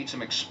time. I'll need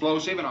some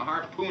explosive and a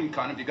harpoon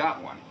gun if you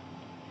got one.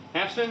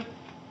 Hampson,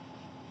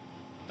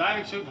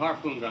 diving suit,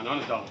 harpoon gun, on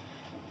a double.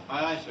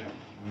 Aye, aye, sir.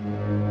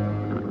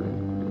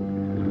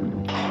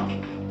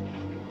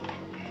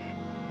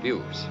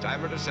 Fuse.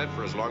 Timer to set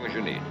for as long as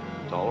you need.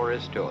 That's all there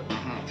is to it.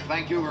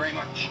 Thank you very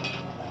much.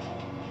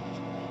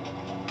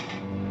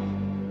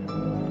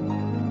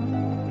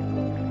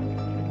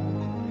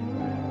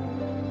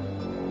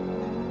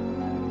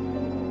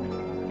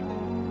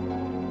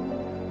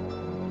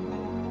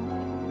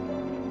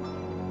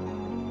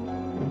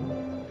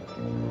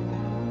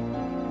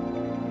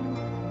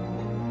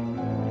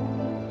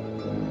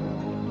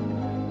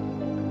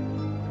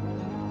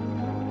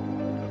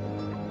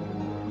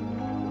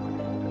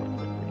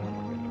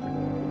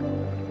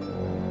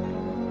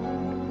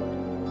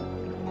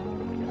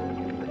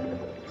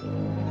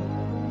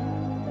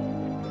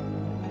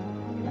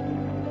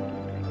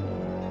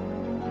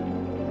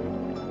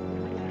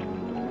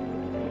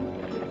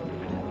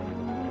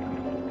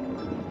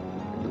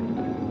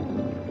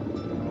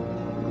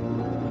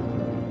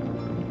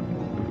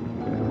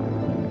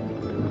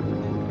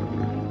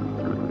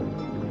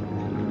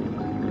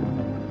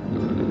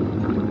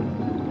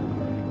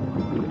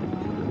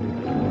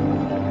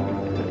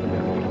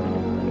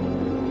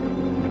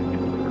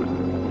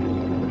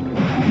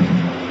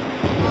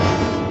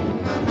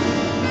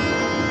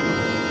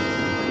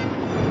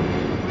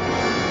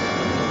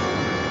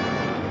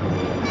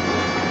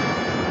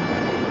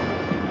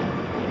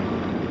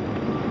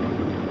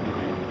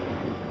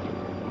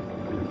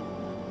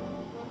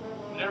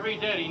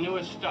 did. He knew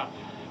his stuff.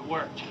 It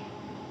worked.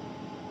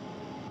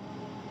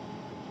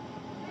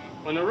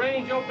 When the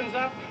range opens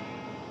up,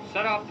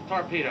 set off the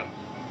torpedo.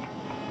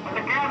 But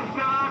the captain's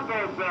still out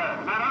there, sir.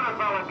 And that other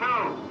fella,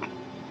 too.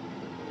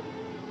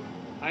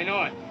 I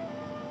know it.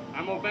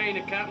 I'm obeying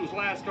the captain's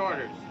last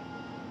orders.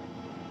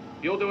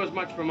 You'll do as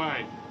much for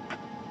mine.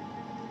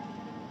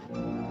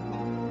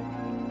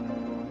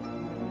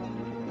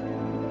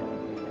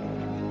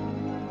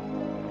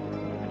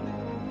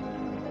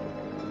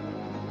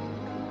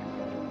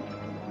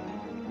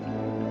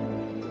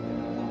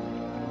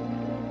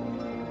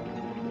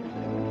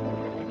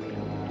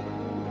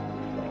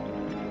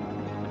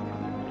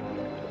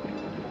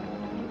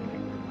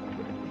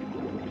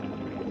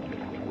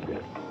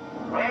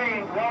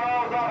 Range,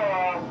 walls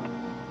up.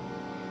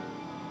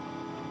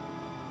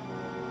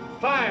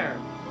 Fire!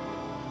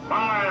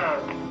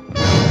 Fire!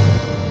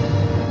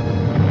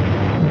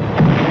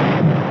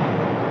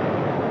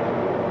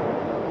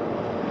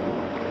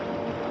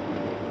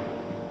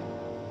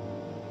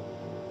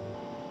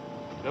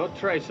 No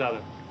trace of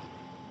him.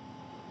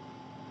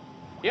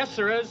 Yes,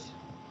 there is.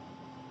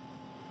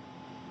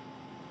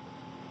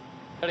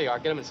 There they are.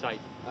 Get him in sight.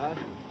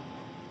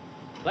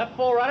 Left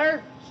full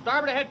rudder.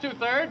 Starboard ahead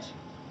 2/3.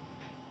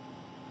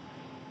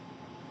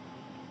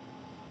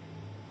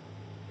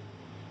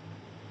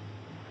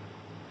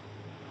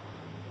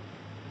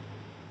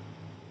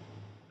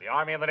 The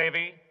Army and the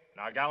Navy,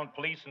 and our gallant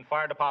police and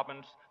fire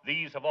departments,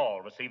 these have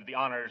all received the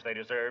honors they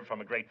deserve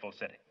from a grateful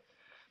city.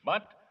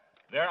 But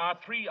there are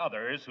 3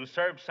 others who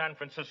served San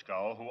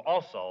Francisco who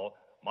also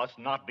must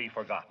not be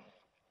forgotten.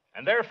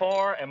 And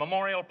therefore, a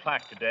memorial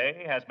plaque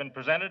today has been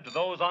presented to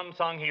those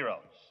unsung heroes,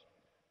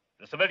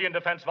 the civilian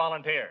defense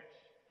volunteers,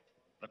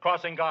 the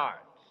crossing guards,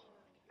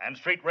 and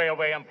street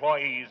railway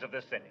employees of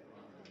this city.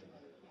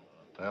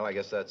 Well, I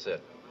guess that's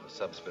it. The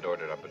sub's been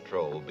ordered on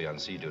patrol. We'll be on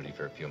sea duty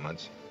for a few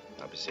months.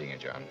 I'll be seeing you,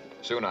 John.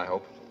 Soon, I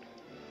hope.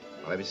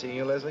 Will I be seeing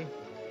you, Leslie?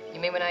 You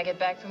mean when I get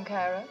back from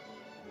Cairo?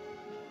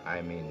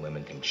 I mean,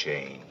 women can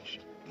change.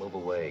 Move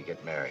away,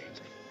 get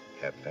married,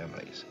 have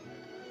families.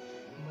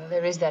 Well,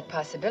 there is that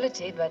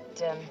possibility,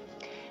 but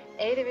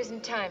A, there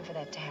isn't time for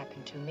that to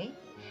happen to me.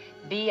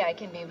 B, I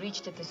can be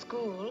reached at the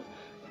school.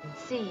 And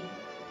C,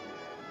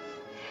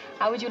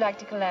 how would you like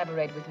to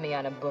collaborate with me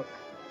on a book?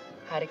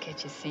 How to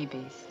Catch a Sea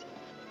Beast?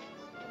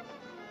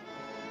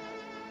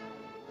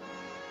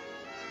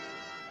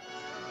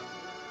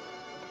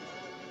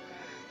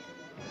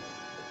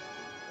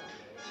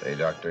 Say,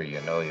 Doctor,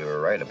 you know you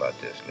were right about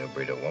this new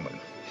breed of woman.